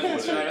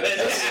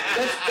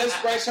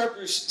 That's Bryce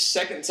Harper's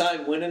second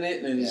time winning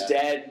it, and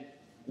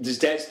his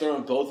dad's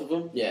throwing both of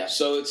them. Yeah.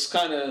 So it's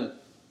kind of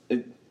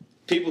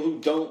people who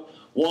don't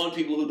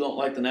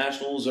like the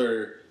Nationals,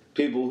 or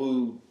people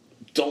who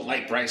don't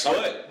like Bryce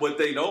Harper. But what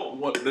they don't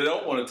want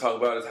to talk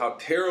about is how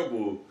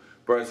terrible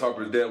Bryce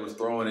Harper's dad was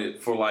throwing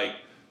it for like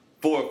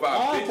 4 or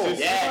 5 pitches.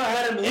 Yeah, I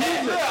had him lose.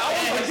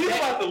 I was like, he's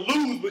about to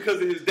lose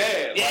because of his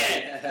dad.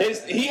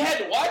 He had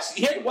to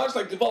watch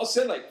like Duvall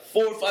said, like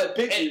 4 or 5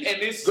 pitches and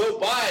this go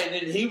by, and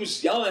then he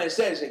was yelling at his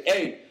dad, he's like,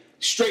 "Hey,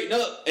 straighten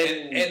up!"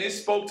 And it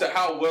spoke to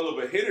how well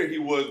of a hitter he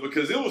was,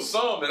 because it was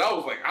some that I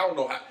was like, I don't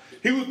know how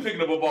he was picking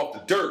them up off the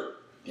dirt.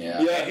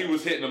 Yeah, and he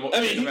was hitting them. I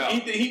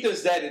mean, he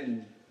does that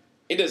in.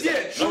 He does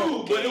that. Yeah,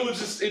 true, but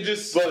it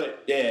just.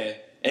 But yeah,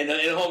 and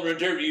in a home run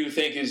derby, you would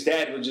think his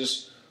dad would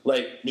just throw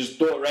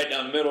it right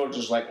down the middle,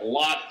 just like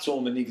lock it to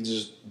him, and he could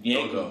just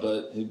yank him.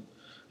 But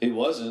he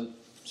wasn't.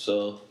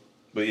 So.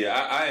 But yeah,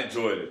 I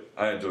enjoyed it.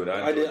 I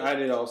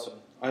did also.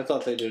 I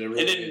thought they did a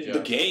really good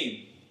job.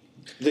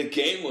 The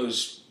game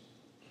was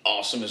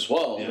awesome as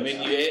well. Yeah, I mean,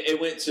 it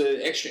went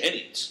to extra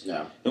innings.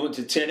 Yeah. It went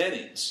to 10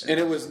 innings. And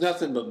it was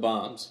nothing but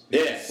bombs.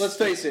 Yeah. Let's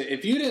face it,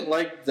 if you didn't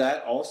like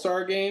that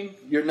All-Star game,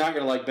 you're not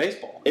going to like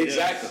baseball.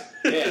 Exactly.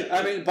 Yeah.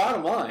 I mean,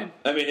 bottom line.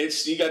 I mean,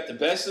 you got the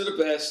best of the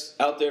best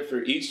out there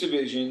for each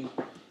division.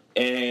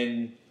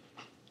 And,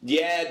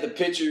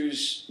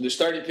 the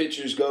starting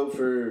pitchers go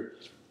for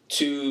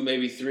 2,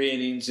 maybe 3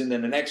 innings, and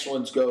then the next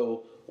ones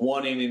go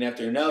 1 inning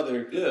after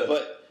another. Yeah.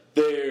 But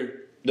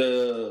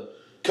the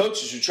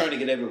coaches are trying to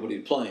get everybody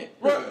playing.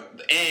 Right.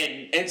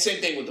 And same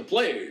thing with the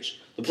players.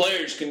 The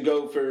players can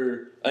go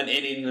for an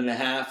inning and a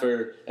half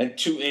and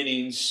 2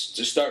 innings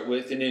to start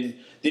with, and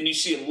then you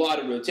see a lot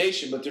of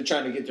rotation, but they're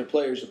trying to get their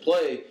players to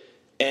play,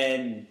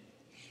 and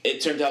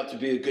it turned out to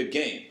be a good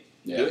game.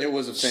 Yeah. It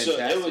was a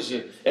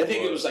fantastic game. I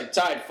think it was like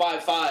tied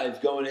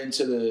 5-5 going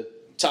into the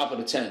top of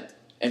the 10th,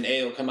 and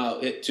AO come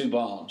out, hit 2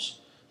 bombs.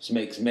 So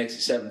makes it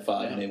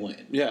 7-5, and they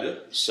win. Yeah.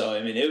 So,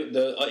 I mean,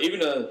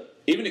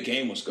 even the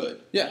game was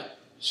good. Yeah.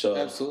 So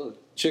absolutely.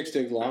 Chicks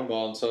dig long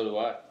ball, and so do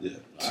I. Yeah.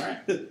 All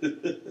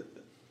right.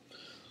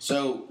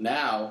 So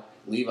now,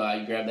 Levi,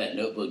 you grab that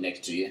notebook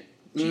next to you.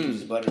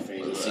 Jeebs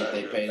Butterfingers. Let's see if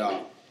they paid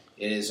off.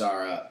 It is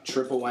our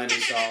Triple Whammy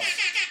Sauce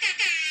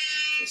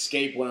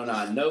Escape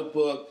 109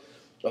 notebook.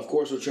 Of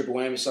course, with Triple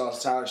Whammy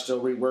Sauce, Tyler's still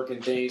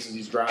reworking things, and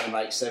he's grinding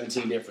like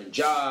 17 different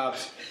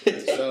jobs.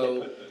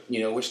 So,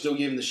 we're still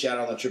giving the shout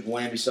out on the Triple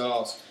Whammy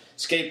Sauce.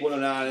 Escape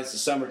 109, it's the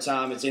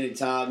summertime, it's any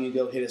time. You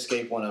go hit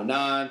Escape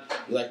 109.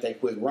 You like that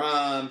quick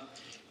rhyme.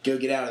 Go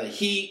get out of the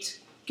heat.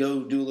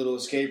 Go do a little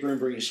escape room.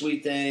 Bring your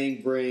sweet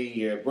thing. Bring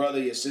your brother,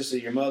 your sister,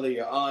 your mother,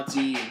 your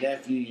auntie, your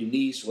nephew, your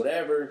niece,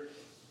 whatever.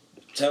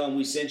 Tell them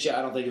we sent you.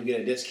 I don't think you'll get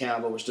a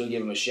discount, but we're still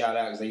giving them a shout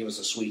out because they give us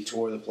a sweet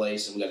tour of the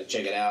place, and we got to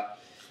check it out.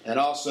 And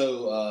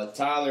also,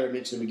 Tyler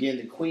mentioned them again,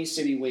 the Queen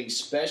City Wings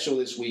special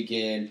this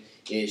weekend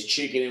is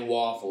chicken and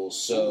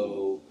waffles.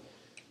 So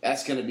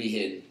that's going to be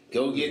hidden.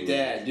 Go get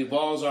that.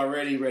 Duvall's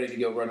already ready to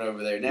go run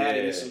over there. Now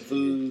get some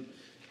food.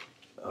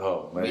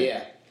 Oh, man.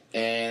 Yeah.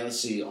 And let's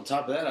see. On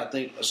top of that, I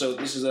think so.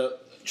 This is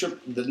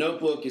the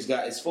notebook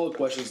it's full of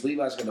questions.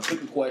 Levi's going to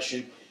pick a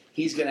question.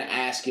 He's going to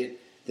ask it.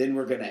 Then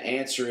we're going to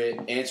answer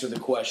the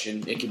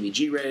question. It can be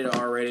G-rated,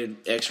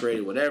 R-rated,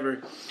 X-rated,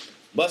 whatever.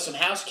 But some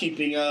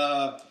housekeeping.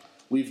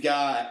 We've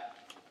got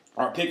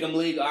our Pick'em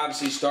League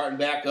obviously starting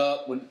back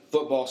up when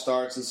football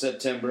starts in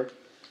September.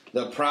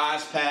 The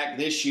prize pack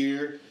this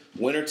year,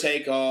 winner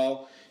take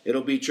all.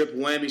 It'll be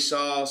Triple Whammy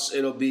Sauce.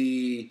 It'll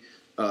be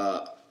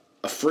a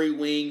free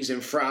wings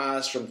and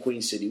fries from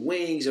Queen City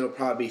Wings. It'll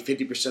probably be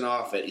 50%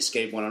 off at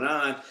Escape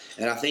 109.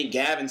 And I think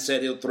Gavin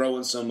said he'll throw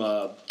in some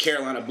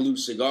Carolina Blue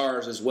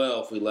cigars as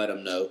well if we let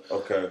him know.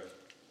 Okay.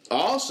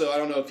 Also, I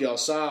don't know if y'all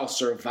saw,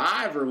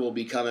 Survivor will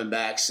be coming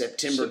back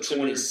September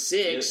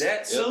 26th.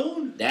 That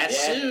soon? That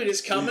soon is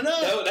coming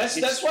up. No,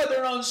 that's why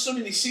they're on so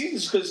many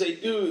seasons, because they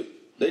do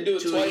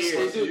it twice.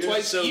 They do it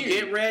twice so a year.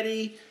 Get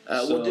ready.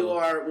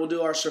 We'll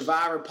do our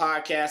Survivor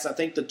podcast. I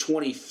think the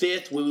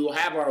 25th. We will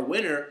have our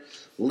winner,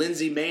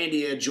 Lindsay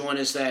Mandia, join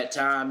us that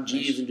time.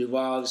 Jeebs and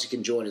Duvall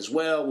can join as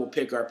well. We'll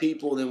pick our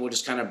people. Then we'll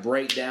just kind of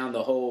break down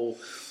the whole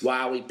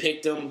why we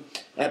picked them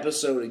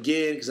episode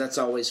again, because that's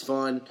always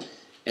fun.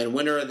 And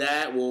winner of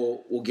that,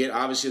 we'll get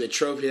obviously the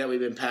trophy that we've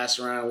been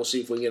passing around. We'll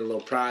see if we can get a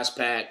little prize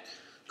pack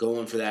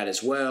going for that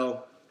as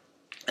well.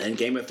 And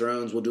Game of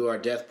Thrones, we'll do our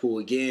death pool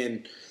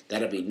again.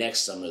 That'll be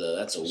next summer, though.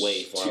 That's a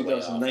way far way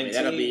off. I mean,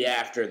 that'll be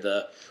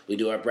after we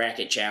do our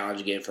bracket challenge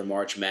again for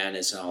March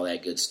Madness and all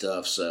that good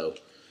stuff. So,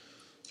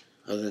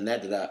 other than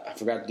that, I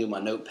forgot to do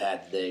my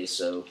notepad today.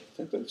 So,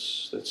 I think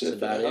that's it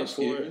about it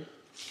for it.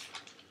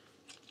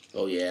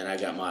 Oh yeah, and I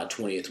got my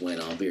 20th win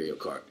on Burial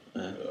Cart.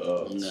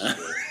 Oh, no.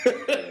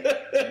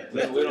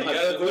 We don't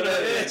have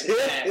to.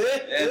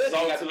 Add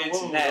salt to the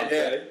wound.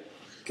 Okay.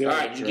 All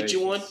right, did you get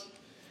you one?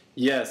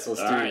 Yes, let's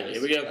do this. All right,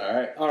 here we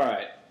go. All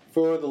right.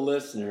 For the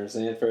listeners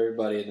and for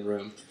everybody in the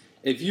room,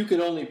 if you could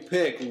only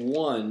pick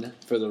one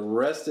for the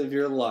rest of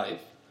your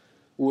life,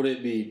 would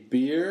it be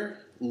beer,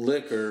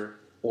 liquor,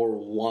 or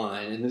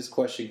wine? And this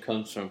question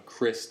comes from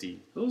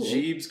Christy. Ooh.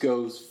 Jeebs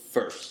goes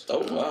first. Oh,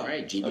 wow. All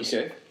right, Jeebs.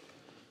 Okay.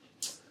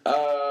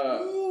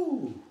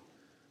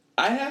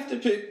 I have to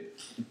pick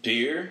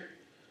beer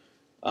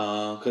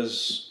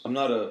because I'm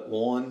not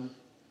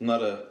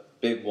a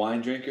big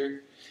wine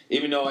drinker.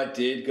 Even though I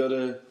did go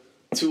to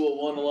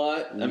 201 a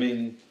lot. I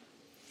mean,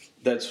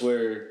 that's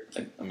where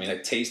I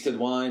tasted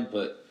wine,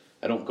 but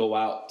I don't go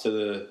out to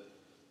the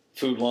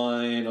Food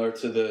Line or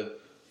to the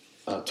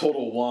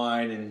Total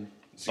Wine and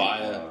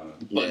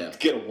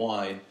get a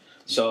wine.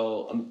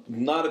 So I'm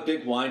not a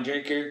big wine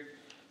drinker.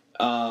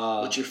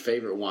 What's your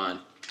favorite wine?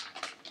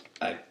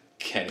 I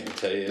can't even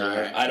tell you.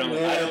 Right. I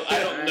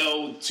don't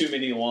know too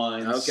many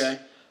wines. Okay.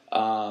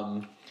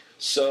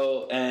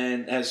 So,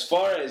 and as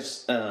far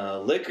as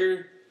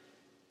liquor,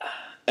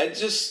 I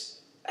just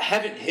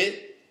haven't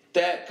hit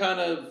that kind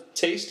of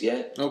taste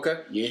yet. Okay.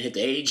 You didn't hit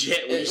the age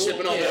yet when you're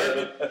sipping on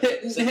bourbon?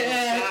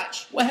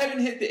 I haven't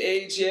hit the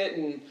age yet,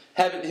 and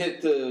haven't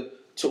hit to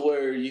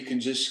where you can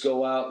just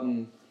go out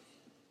and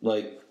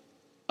like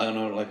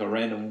a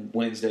random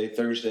Wednesday,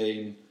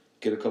 Thursday, and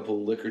get a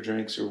couple of liquor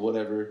drinks or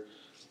whatever.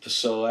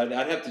 So I'd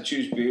have to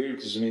choose beer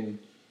because you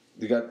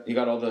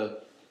got all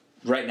the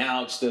right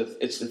now it's the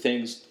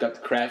things got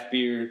the craft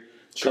beer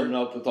coming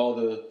up with all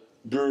the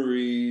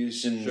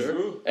breweries and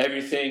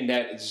everything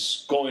that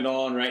is going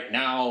on right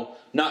now,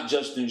 not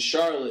just in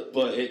Charlotte,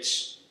 but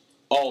it's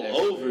all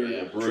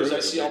over. Because I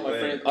see all my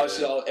friends,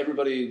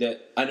 everybody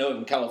that I know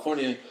in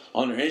California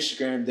on their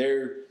Instagram,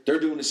 they're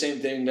doing the same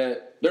thing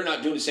that they're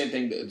not doing the same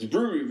thing that the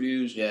brewery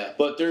reviews,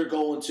 but they're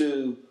going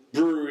to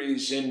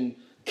breweries in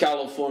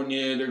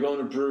California, they're going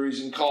to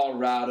breweries in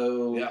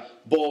Colorado,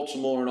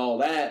 Baltimore, and all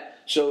that.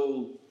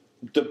 So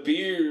the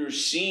beer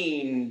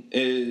scene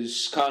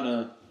is kind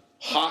of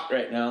hot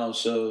right now.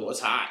 So it's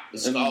hot.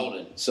 It's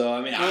scalding. So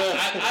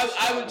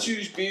I would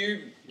choose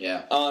beer.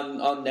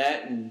 On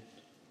that, and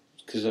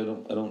because I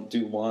don't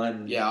do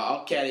wine. Yeah,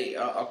 I'll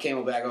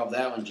camelback off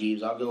that one,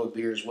 Jeebs. I'll go with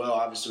beer as well.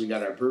 Obviously, we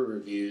got our brew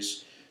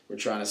reviews. We're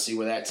trying to see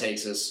where that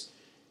takes us.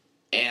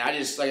 And I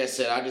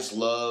just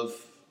love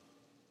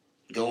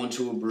going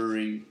to a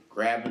brewery,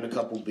 grabbing a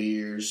couple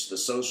beers, the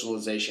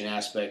socialization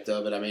aspect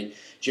of it. I mean,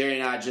 Jerry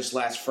and I just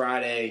last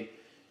Friday,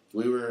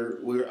 we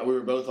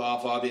were both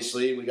off.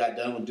 Obviously, we got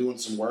done with doing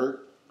some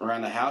work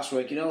around the house.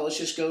 We're like,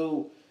 let's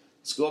go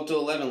up to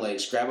 11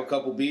 Lakes, grab a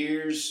couple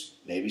beers,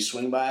 maybe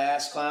swing by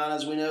Ass Clown,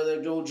 as we know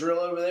their old drill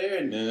over there.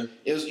 And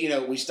it was,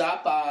 we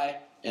stopped by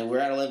and we're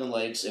at 11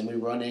 Lakes and we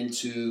run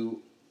into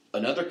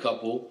another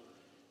couple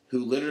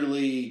who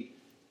literally,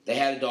 they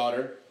had a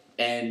daughter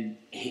and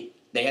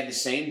they had the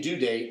same due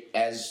date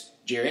as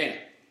Jerry.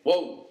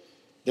 Whoa.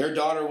 Their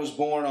daughter was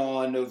born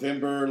on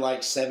November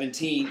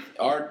 17th.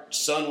 Our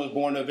son was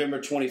born November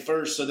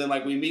 21st. So then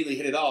we immediately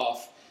hit it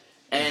off.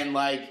 And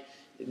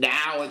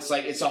now it's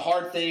a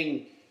hard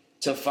thing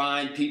to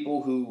find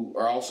people who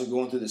are also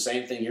going through the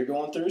same thing you're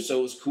going through. So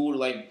it was cool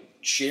to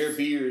share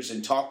beers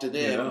and talk to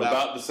them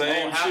about the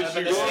same shit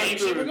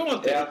we're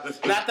going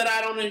through. Not that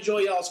I don't enjoy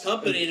y'all's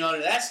company and none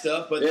of that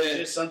stuff, but it's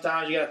just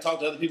sometimes you got to talk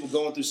to other people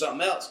going through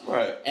something else.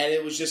 Right. And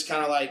it was just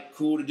kind of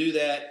cool to do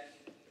that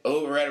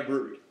over at a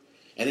brewery.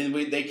 And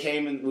then they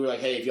came and we were like,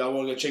 hey, if y'all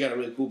want to go check out a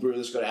really cool brewery,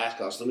 let's go to Ass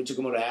Clown. So we took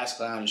them over to Ass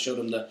Clown and showed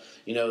them the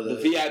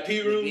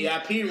VIP room. The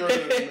VIP room.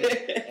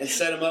 and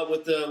set them up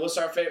with what's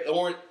our favorite?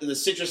 The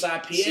Citrus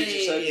IPA.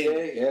 Citrus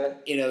IPA,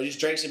 and, just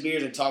drank some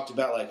beers and talked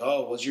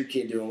about what's your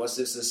kid doing? What's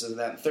this, and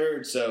that, and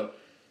third. So,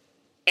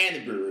 and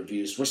the brew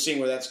reviews. We're seeing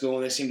where that's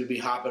going. They seem to be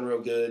hopping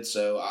real good.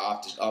 So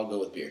I'll go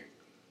with beer.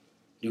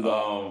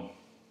 Duvall.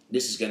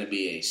 This is going to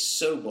be a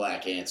so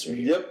black answer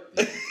here. Yep.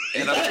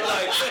 And I feel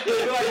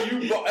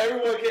like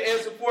everyone can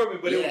answer for me,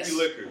 but it would be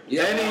liquor.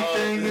 Yeah.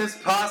 Anything is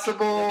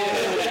possible.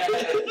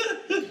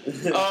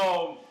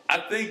 I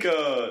think,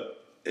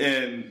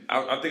 and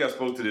I think I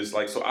spoke to this.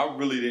 So I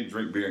really didn't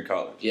drink beer in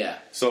college. Yeah.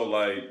 So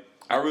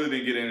I really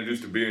didn't get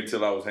introduced to beer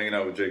until I was hanging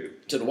out with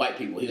Jacob. To the white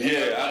people. Once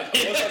I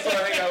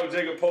started hanging out with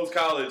Jacob post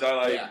college,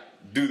 I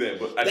do that.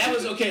 But that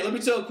was okay. Let me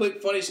tell a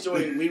quick funny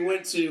story. We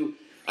went to,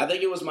 I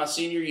think it was my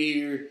senior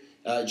year.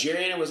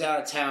 Jerry Anna was out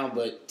of town,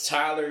 but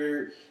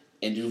Tyler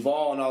and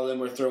Duvall and all of them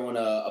were throwing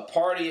a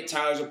party at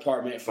Tyler's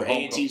apartment for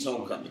A&T's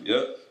homecoming.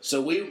 Yep.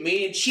 So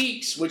me and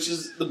Cheeks, which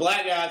is the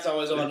black guy that's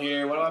always on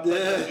here, what am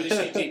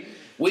I playing?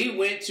 We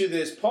went to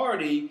this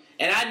party,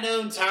 and I'd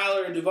known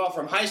Tyler and Duvall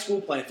from high school,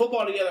 playing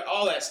football together,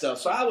 all that stuff.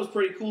 So I was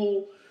pretty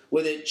cool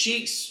with it.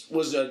 Cheeks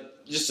was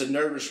just a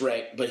nervous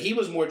wreck, but he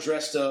was more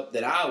dressed up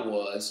than I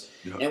was.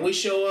 Yep. And we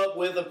show up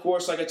with, of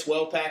course, a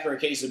 12-pack or a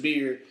case of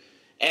beer.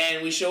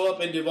 And we show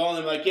up in Duvall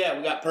and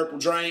we got purple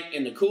drink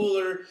in the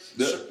cooler,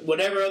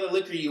 whatever other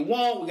liquor you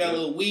want. We got a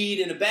little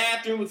weed in the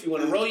bathroom if you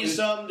want to roll you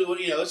something. Do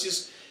it, it's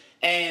just.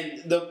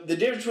 And the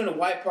difference between a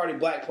white party,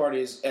 black party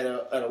is at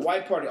a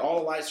white party, all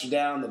the lights are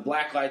down, the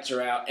black lights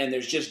are out, and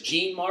there's just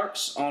gene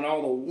marks on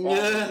all the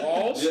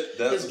walls.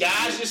 Because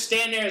guys just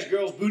stand there as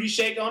girls booty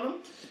shake on them.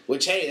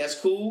 Which, hey, that's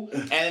cool.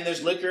 And then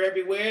there's liquor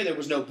everywhere. There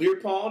was no beer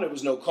pong. There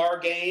was no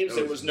card games.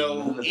 There was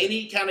no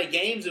any kind of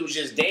games. It was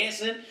just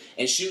dancing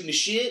and shooting the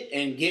shit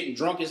and getting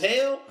drunk as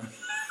hell.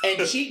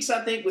 And Cheeks,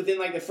 I think, within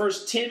like the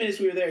first 10 minutes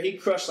we were there, he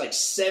crushed like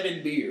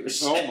 7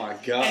 beers. Oh, my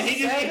God. And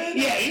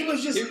he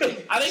was just,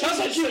 I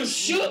think he was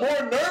shook.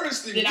 More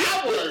nervous than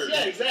I was.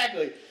 Yeah,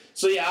 exactly.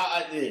 So,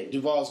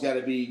 Duvall's got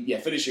to be,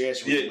 finish your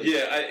answer.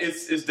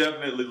 It's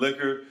definitely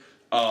liquor.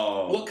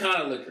 What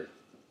kind of liquor?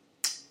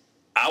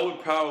 I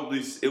would probably,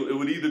 it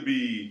would either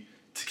be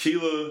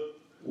tequila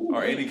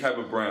or any type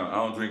of brown. I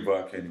don't drink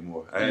vodka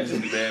anymore. I had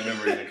some bad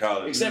memories in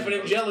college. Except for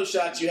them Jello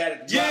shots you had.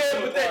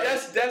 But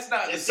that's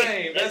not the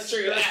same. That's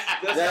true.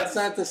 That's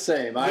not the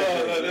same. I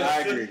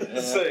agree. That's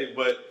the same.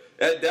 But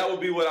that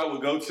would be what I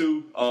would go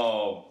to.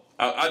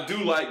 I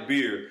do like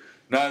beer.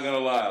 Not gonna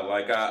lie.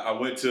 Like I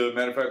went to.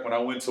 Matter of fact, when I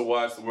went to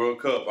watch the World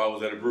Cup, I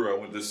was at a brewery. I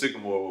went to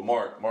Sycamore with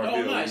Mark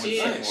Hill. Nice. We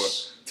went to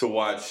Sycamore to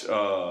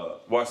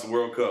watch the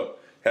World Cup.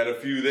 Had a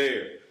few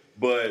there,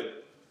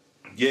 but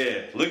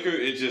yeah, liquor.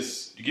 It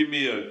just you give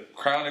me a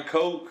Crown and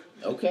Coke,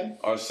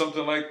 or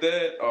something like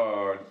that,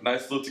 or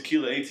nice little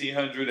tequila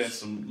 1800 and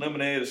some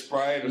lemonade or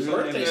Sprite or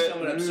something like that. Birthday's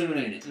coming up soon,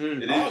 ain't it?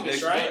 It is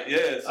August, right?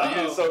 Yeah.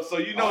 So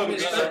you know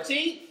August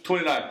 13th,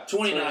 29.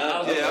 29.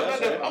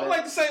 I'm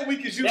like the same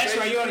week as you. That's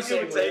right. You're on the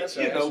same week.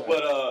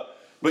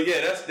 But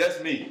yeah,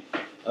 that's me.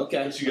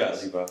 Okay. What you got,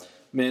 Levi?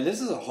 Man,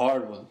 this is a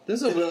hard one.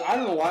 I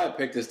don't know why I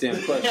picked this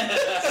damn question.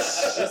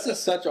 This is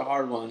such a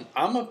hard one.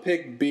 I'm going to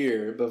pick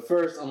beer, but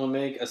first I'm going to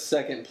make a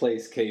second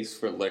place case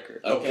for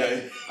liquor.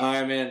 Okay. All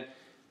right, man.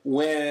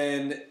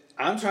 When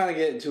I'm trying to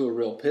get into a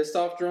real pissed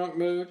off drunk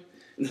mood,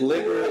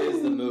 liquor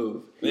is the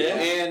move. Yeah.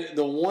 And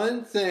the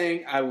one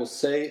thing I will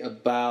say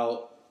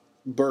about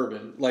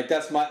bourbon, like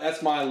that's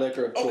my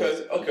liquor of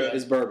choice. Okay.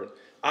 Is bourbon.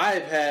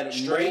 I've had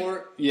straight?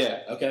 more.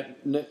 Yeah. Okay.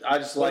 I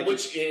just like.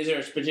 Which is there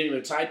a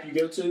particular type you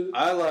go to?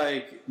 I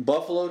like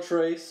Buffalo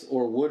Trace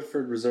or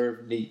Woodford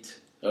Reserve Neat.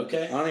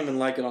 Okay. I don't even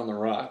like it on the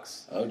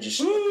rocks. Oh,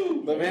 just.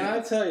 But man,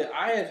 I tell you,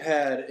 I have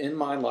had in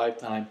my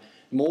lifetime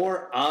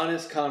more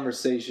honest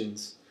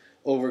conversations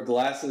over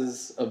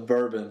glasses of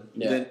bourbon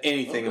than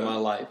anything in my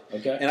life.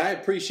 Okay. And I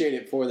appreciate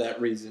it for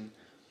that reason.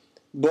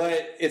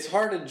 But it's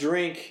hard to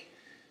drink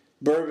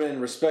bourbon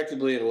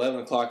respectably at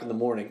 11 o'clock in the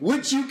morning,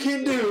 which you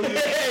can do with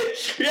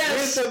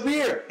a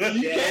beer.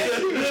 You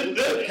can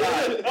do.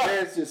 God,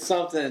 there's just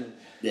something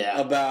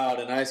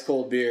about an ice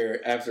cold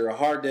beer after a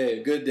hard day,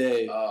 a good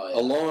day, a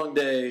long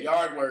day.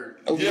 Yard work.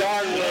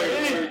 Yard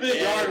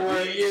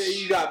work.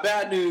 You got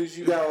bad news.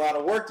 You got a lot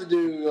of work to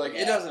do. Like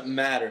it doesn't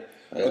matter.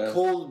 A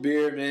cold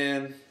beer,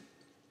 man.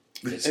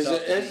 It's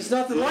just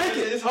nothing like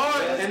it. It's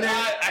hard.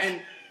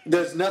 And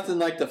there's nothing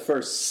like the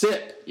first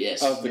sip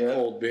of the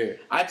cold beer.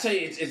 I tell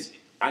you, it's.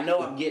 I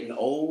know I'm getting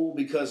old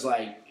because,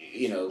 like,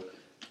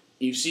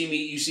 you see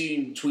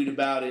me tweet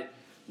about it.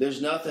 There's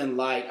nothing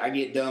like I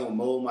get done with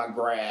mowing my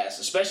grass,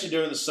 especially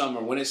during the summer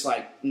when it's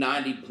like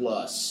 90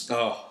 plus.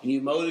 Oh, and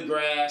you mow the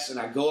grass, and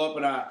I go up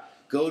and I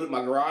go to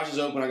my garage is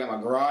open. I got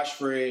my garage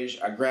fridge.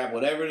 I grab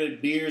whatever the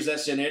beers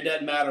that's in there. It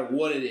doesn't matter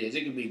what it is.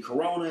 It could be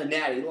Corona,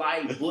 Natty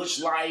Light, Busch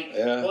Light,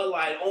 Bud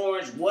Light,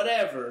 Orange,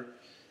 whatever.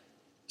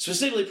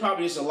 Specifically,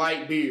 probably just a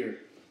light beer.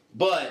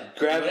 But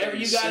whatever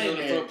you got in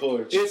there,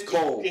 it's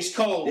cold. It's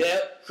cold.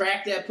 Yep.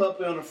 Crack that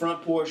puppy on the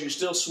front porch. You're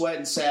still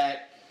sweating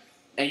sack,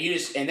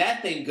 and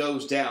that thing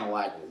goes down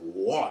like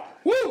water.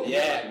 Woo!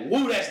 Yeah.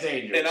 Woo, that's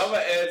dangerous. And I'm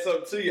gonna add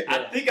something to you.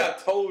 I think I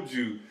told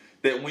you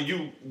that when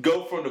you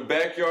go from the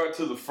backyard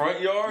to the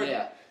front yard,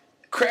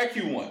 crack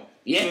you one.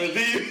 Yeah.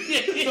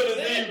 So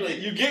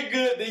then you get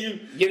good, then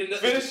you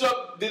finish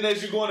up. Then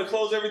as you're going to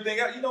close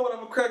everything out, you know what? I'm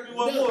gonna crack you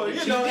one more.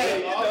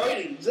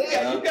 Exactly.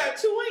 Yeah, you got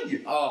two in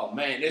you. Oh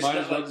man, might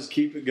as well just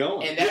keep it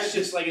going. And that's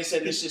just like I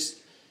said. It's just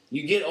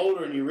you get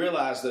older and you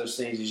realize those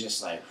things. It's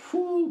just like,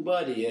 whoo,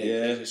 buddy.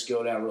 They just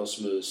go down real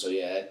smooth. So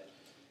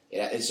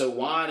and so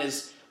wine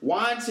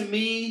to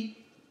me.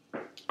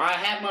 I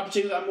have my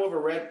particular. I'm more of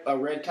a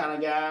red kind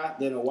of guy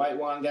than a white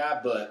wine guy,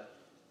 but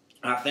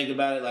I think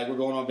about it like we're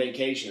going on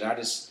vacation.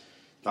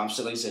 If I'm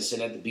still, like I said,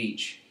 sitting at the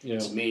beach,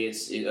 to me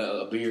it's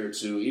a beer or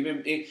two.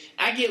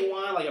 I get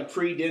wine like a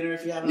pre-dinner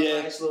if you're having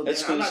a nice little dinner.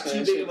 I'm not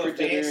too big of a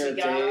fancy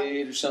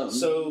guy. Or something.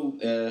 So,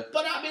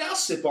 but I'll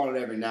sip on it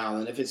every now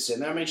and then if it's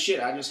sitting there. I mean,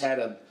 shit, I just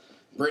had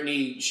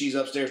Brittany, she's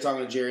upstairs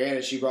talking to Jerry Ann,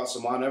 and she brought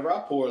some wine over.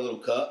 I'll pour a little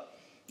cup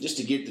just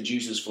to get the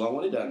juices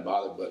flowing. It doesn't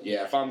bother, but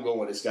yeah, if I'm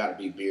going, it's got to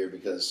be beer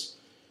because,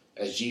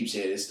 as Jeebs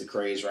said, it's the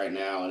craze right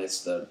now, and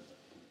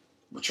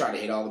we're trying to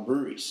hit all the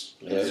breweries.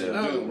 That's what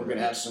we're doing. We're going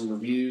to have some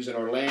reviews in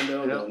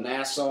Orlando, little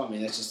Nassau. I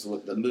mean, that's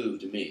just the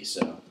move to me.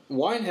 So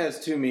wine has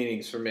two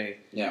meanings for me.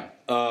 Yeah.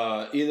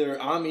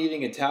 Either I'm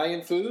eating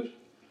Italian food,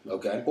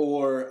 okay,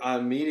 or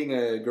I'm meeting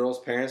a girl's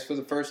parents for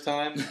the first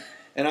time,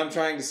 and I'm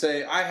trying to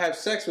say, I have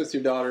sex with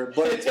your daughter,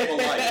 but it's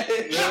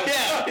polite.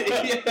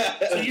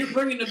 Yeah. So you're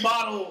bringing the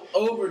bottle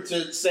over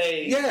to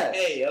say,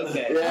 hey,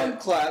 okay. Yeah. I'm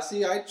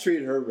classy. I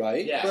treat her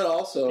right, but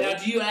also, now,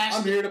 do you ask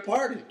I'm here to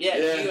party. Yeah,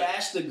 do you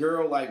ask the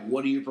girl, like,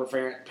 what do your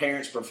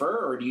parents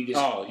prefer, or do you just...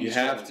 Oh, you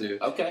have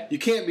to. Okay. You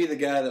can't be the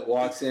guy that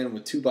walks in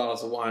with 2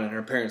 bottles of wine and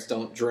her parents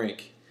don't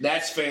drink.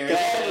 That's fair.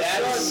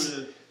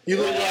 You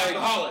look like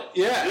alcoholic.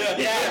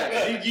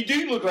 Yeah. You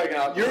do look like an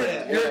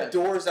alcoholic. You're a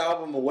Doors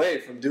album away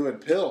from doing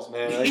pills,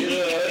 man. Like,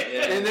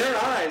 in their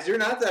eyes, you're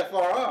not that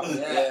far off.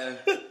 Yeah.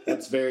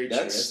 That's very true.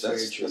 That's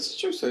very true. That's a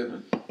true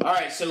statement. All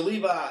right, so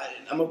Levi,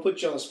 I'm going to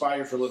put you on the spot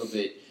here for a little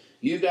bit.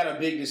 You've got a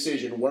big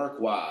decision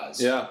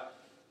work-wise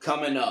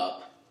coming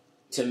up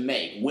to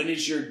make. When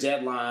is your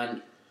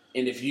deadline?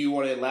 And if you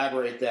want to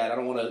elaborate that, I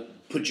don't want to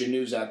put your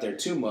news out there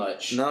too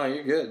much. No,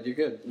 you're good. You're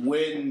good.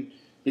 When...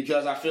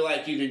 Because I feel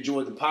like you've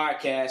enjoyed the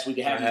podcast. We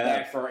can have you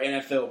back for our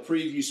NFL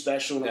preview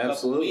special in a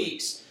couple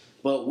weeks.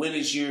 But when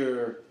is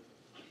your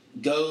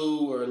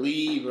go or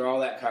leave or all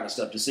that kind of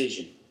stuff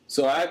decision?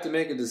 So I have to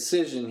make a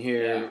decision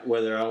here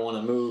whether I want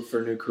to move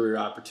for a new career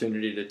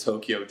opportunity to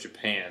Tokyo,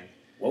 Japan.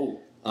 Whoa.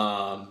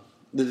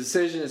 The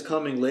decision is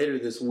coming later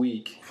this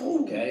week.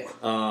 Okay.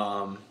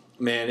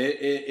 Man,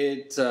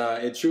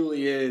 it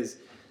truly is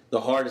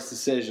the hardest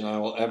decision I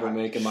will ever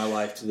make in my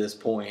life to this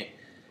point.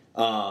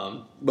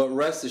 But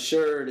rest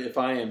assured, if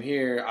I am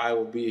here, I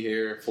will be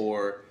here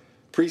for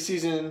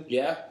preseason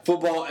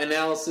football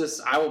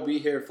analysis. I will be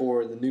here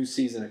for the new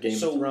season of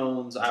Game of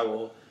Thrones. I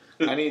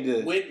need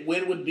to.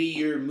 When would be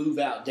your move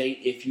out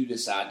date if you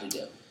decide to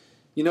go?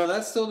 You know,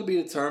 that's still to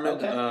be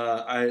determined.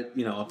 Okay.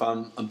 If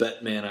I'm a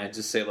bet man, I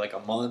just say like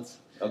a month.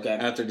 Okay.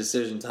 After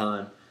decision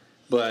time,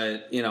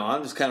 but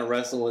I'm just kind of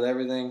wrestling with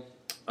everything.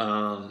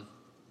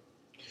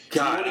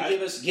 God, you want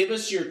to give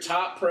us your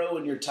top pro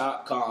and your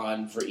top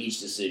con for each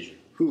decision.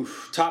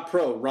 Top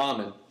pro,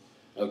 ramen.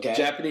 Okay.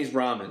 Japanese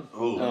ramen.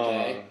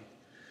 Okay.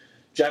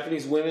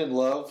 Japanese women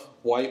love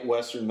white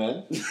Western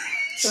men.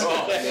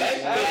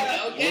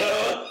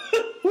 Okay.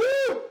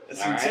 Woo!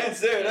 That's intense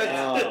there.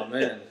 Oh,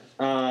 man.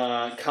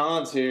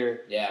 Cons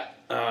here. Yeah.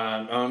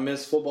 I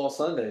miss football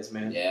Sundays,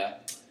 man. Yeah.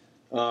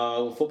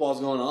 Football's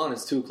going on.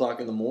 It's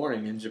 2:00 in the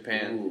morning in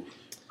Japan. Ooh.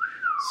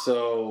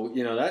 So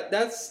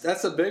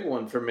that's a big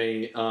one for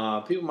me.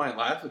 People might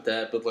laugh at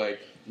that, but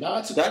no,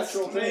 it's a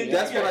cultural thing.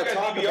 That's what I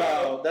talk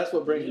about. That's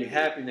what brings me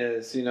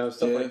happiness.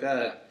 Stuff like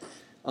that.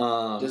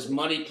 Does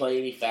money play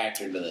any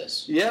factor into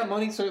this? Yeah,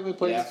 money certainly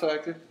plays a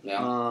factor.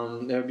 Yeah.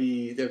 There'd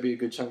be a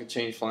good chunk of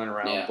change flying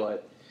around. Yeah.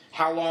 But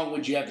how long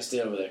would you have to stay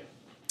over there?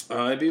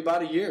 It'd be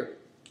about a year.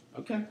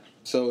 Okay.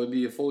 So it'd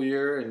be a full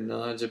year in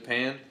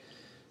Japan.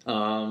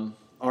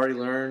 Already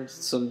learned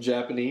some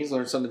Japanese,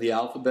 learned some of the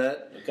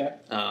alphabet. Okay.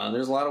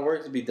 There's a lot of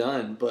work to be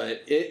done,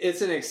 but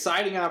it's an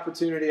exciting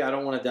opportunity. I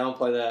don't want to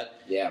downplay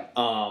that. Yeah.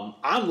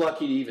 I'm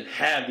lucky to even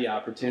have the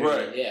opportunity.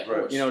 Right. Yeah. Of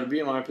course. To be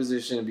in my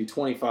position and be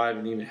 25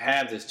 and even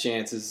have this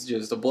chance is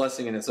just a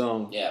blessing in its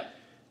own. Yeah.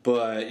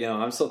 But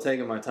I'm still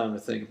taking my time to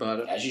think about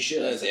it. As you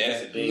should. That's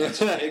a big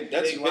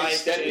life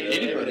step in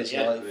anybody's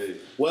life.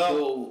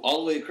 Well,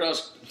 all the way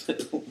across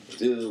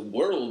the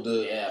world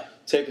to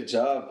take a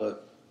job,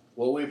 but.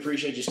 Well, we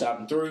appreciate you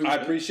stopping through. I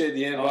appreciate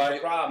the invite. No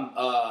problem.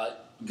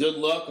 Good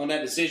luck on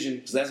that decision,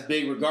 because that's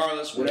big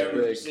regardless. Whatever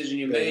decision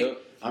you make,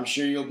 I'm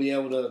sure you'll be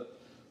able to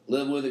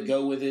live with it,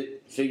 go with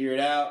it, figure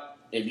it out.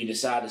 If you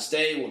decide to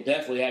stay, we'll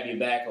definitely have you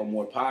back on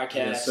more podcasts.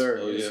 Yes,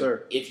 sir. Yes,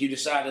 sir. If you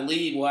decide to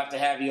leave, we'll have to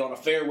have you on a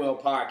farewell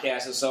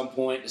podcast at some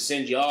point to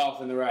send you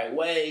off in the right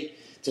way.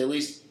 To at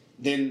least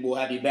then we'll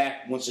have you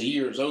back once a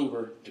year is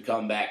over to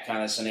come back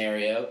kind of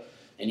scenario.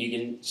 And you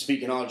can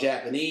speak in all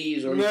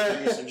Japanese, or you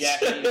can bring some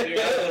Japanese beer.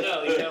 I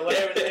don't know,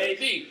 whatever it may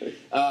be.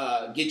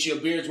 Get you a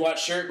Beards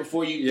Watch shirt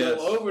before you go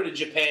over to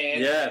Japan.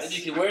 Yes. And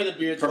you can wear the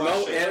Beards Promote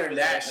Watch shirt.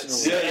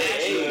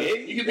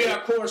 internationally. You can be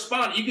our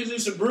correspondent. You can do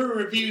some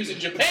brewery reviews in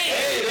Japan.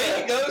 Hey,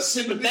 there you go.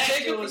 Send them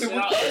back to us, and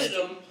I'll edit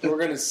them. We're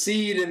going to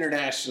seed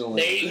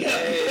internationally. There you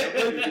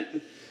go.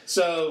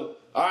 So,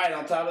 all right,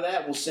 on top of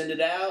that, we'll send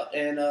it out.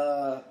 And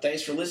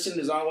thanks for listening.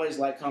 As always,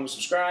 like, comment,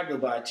 subscribe. Go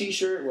buy a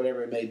T-shirt,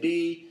 whatever it may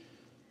be.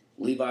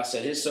 Levi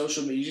said his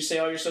social media. Did you say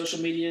all your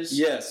social medias?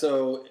 Yeah,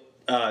 so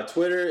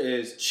Twitter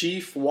is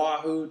Chief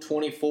Wahoo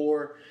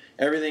 24.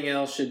 Everything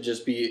else should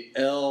just be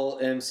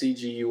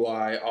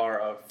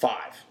LMCGUIR5.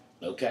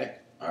 Okay.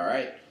 All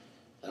right.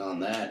 And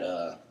on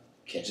that,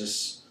 catch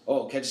us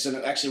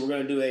in. Actually, we're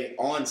going to do a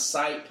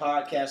on-site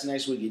podcast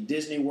next week at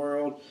Disney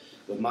World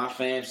with my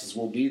fam, since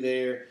we'll be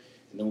there.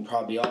 And then we'll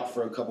probably be off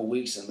for a couple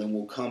weeks, and then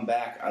we'll come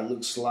back. It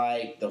looks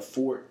like the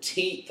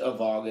 14th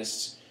of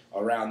August.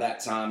 Around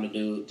that time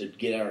to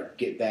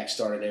get back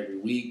started every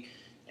week.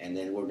 And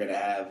then we're going to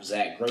have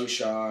Zach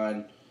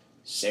Groshon,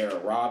 Sarah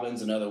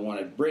Robbins, another one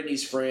of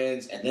Brittany's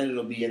friends, and then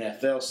it'll be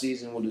NFL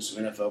season. We'll do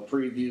some NFL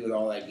preview and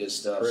all that good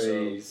stuff.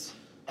 Praise.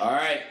 So, all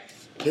right.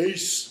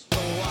 Peace.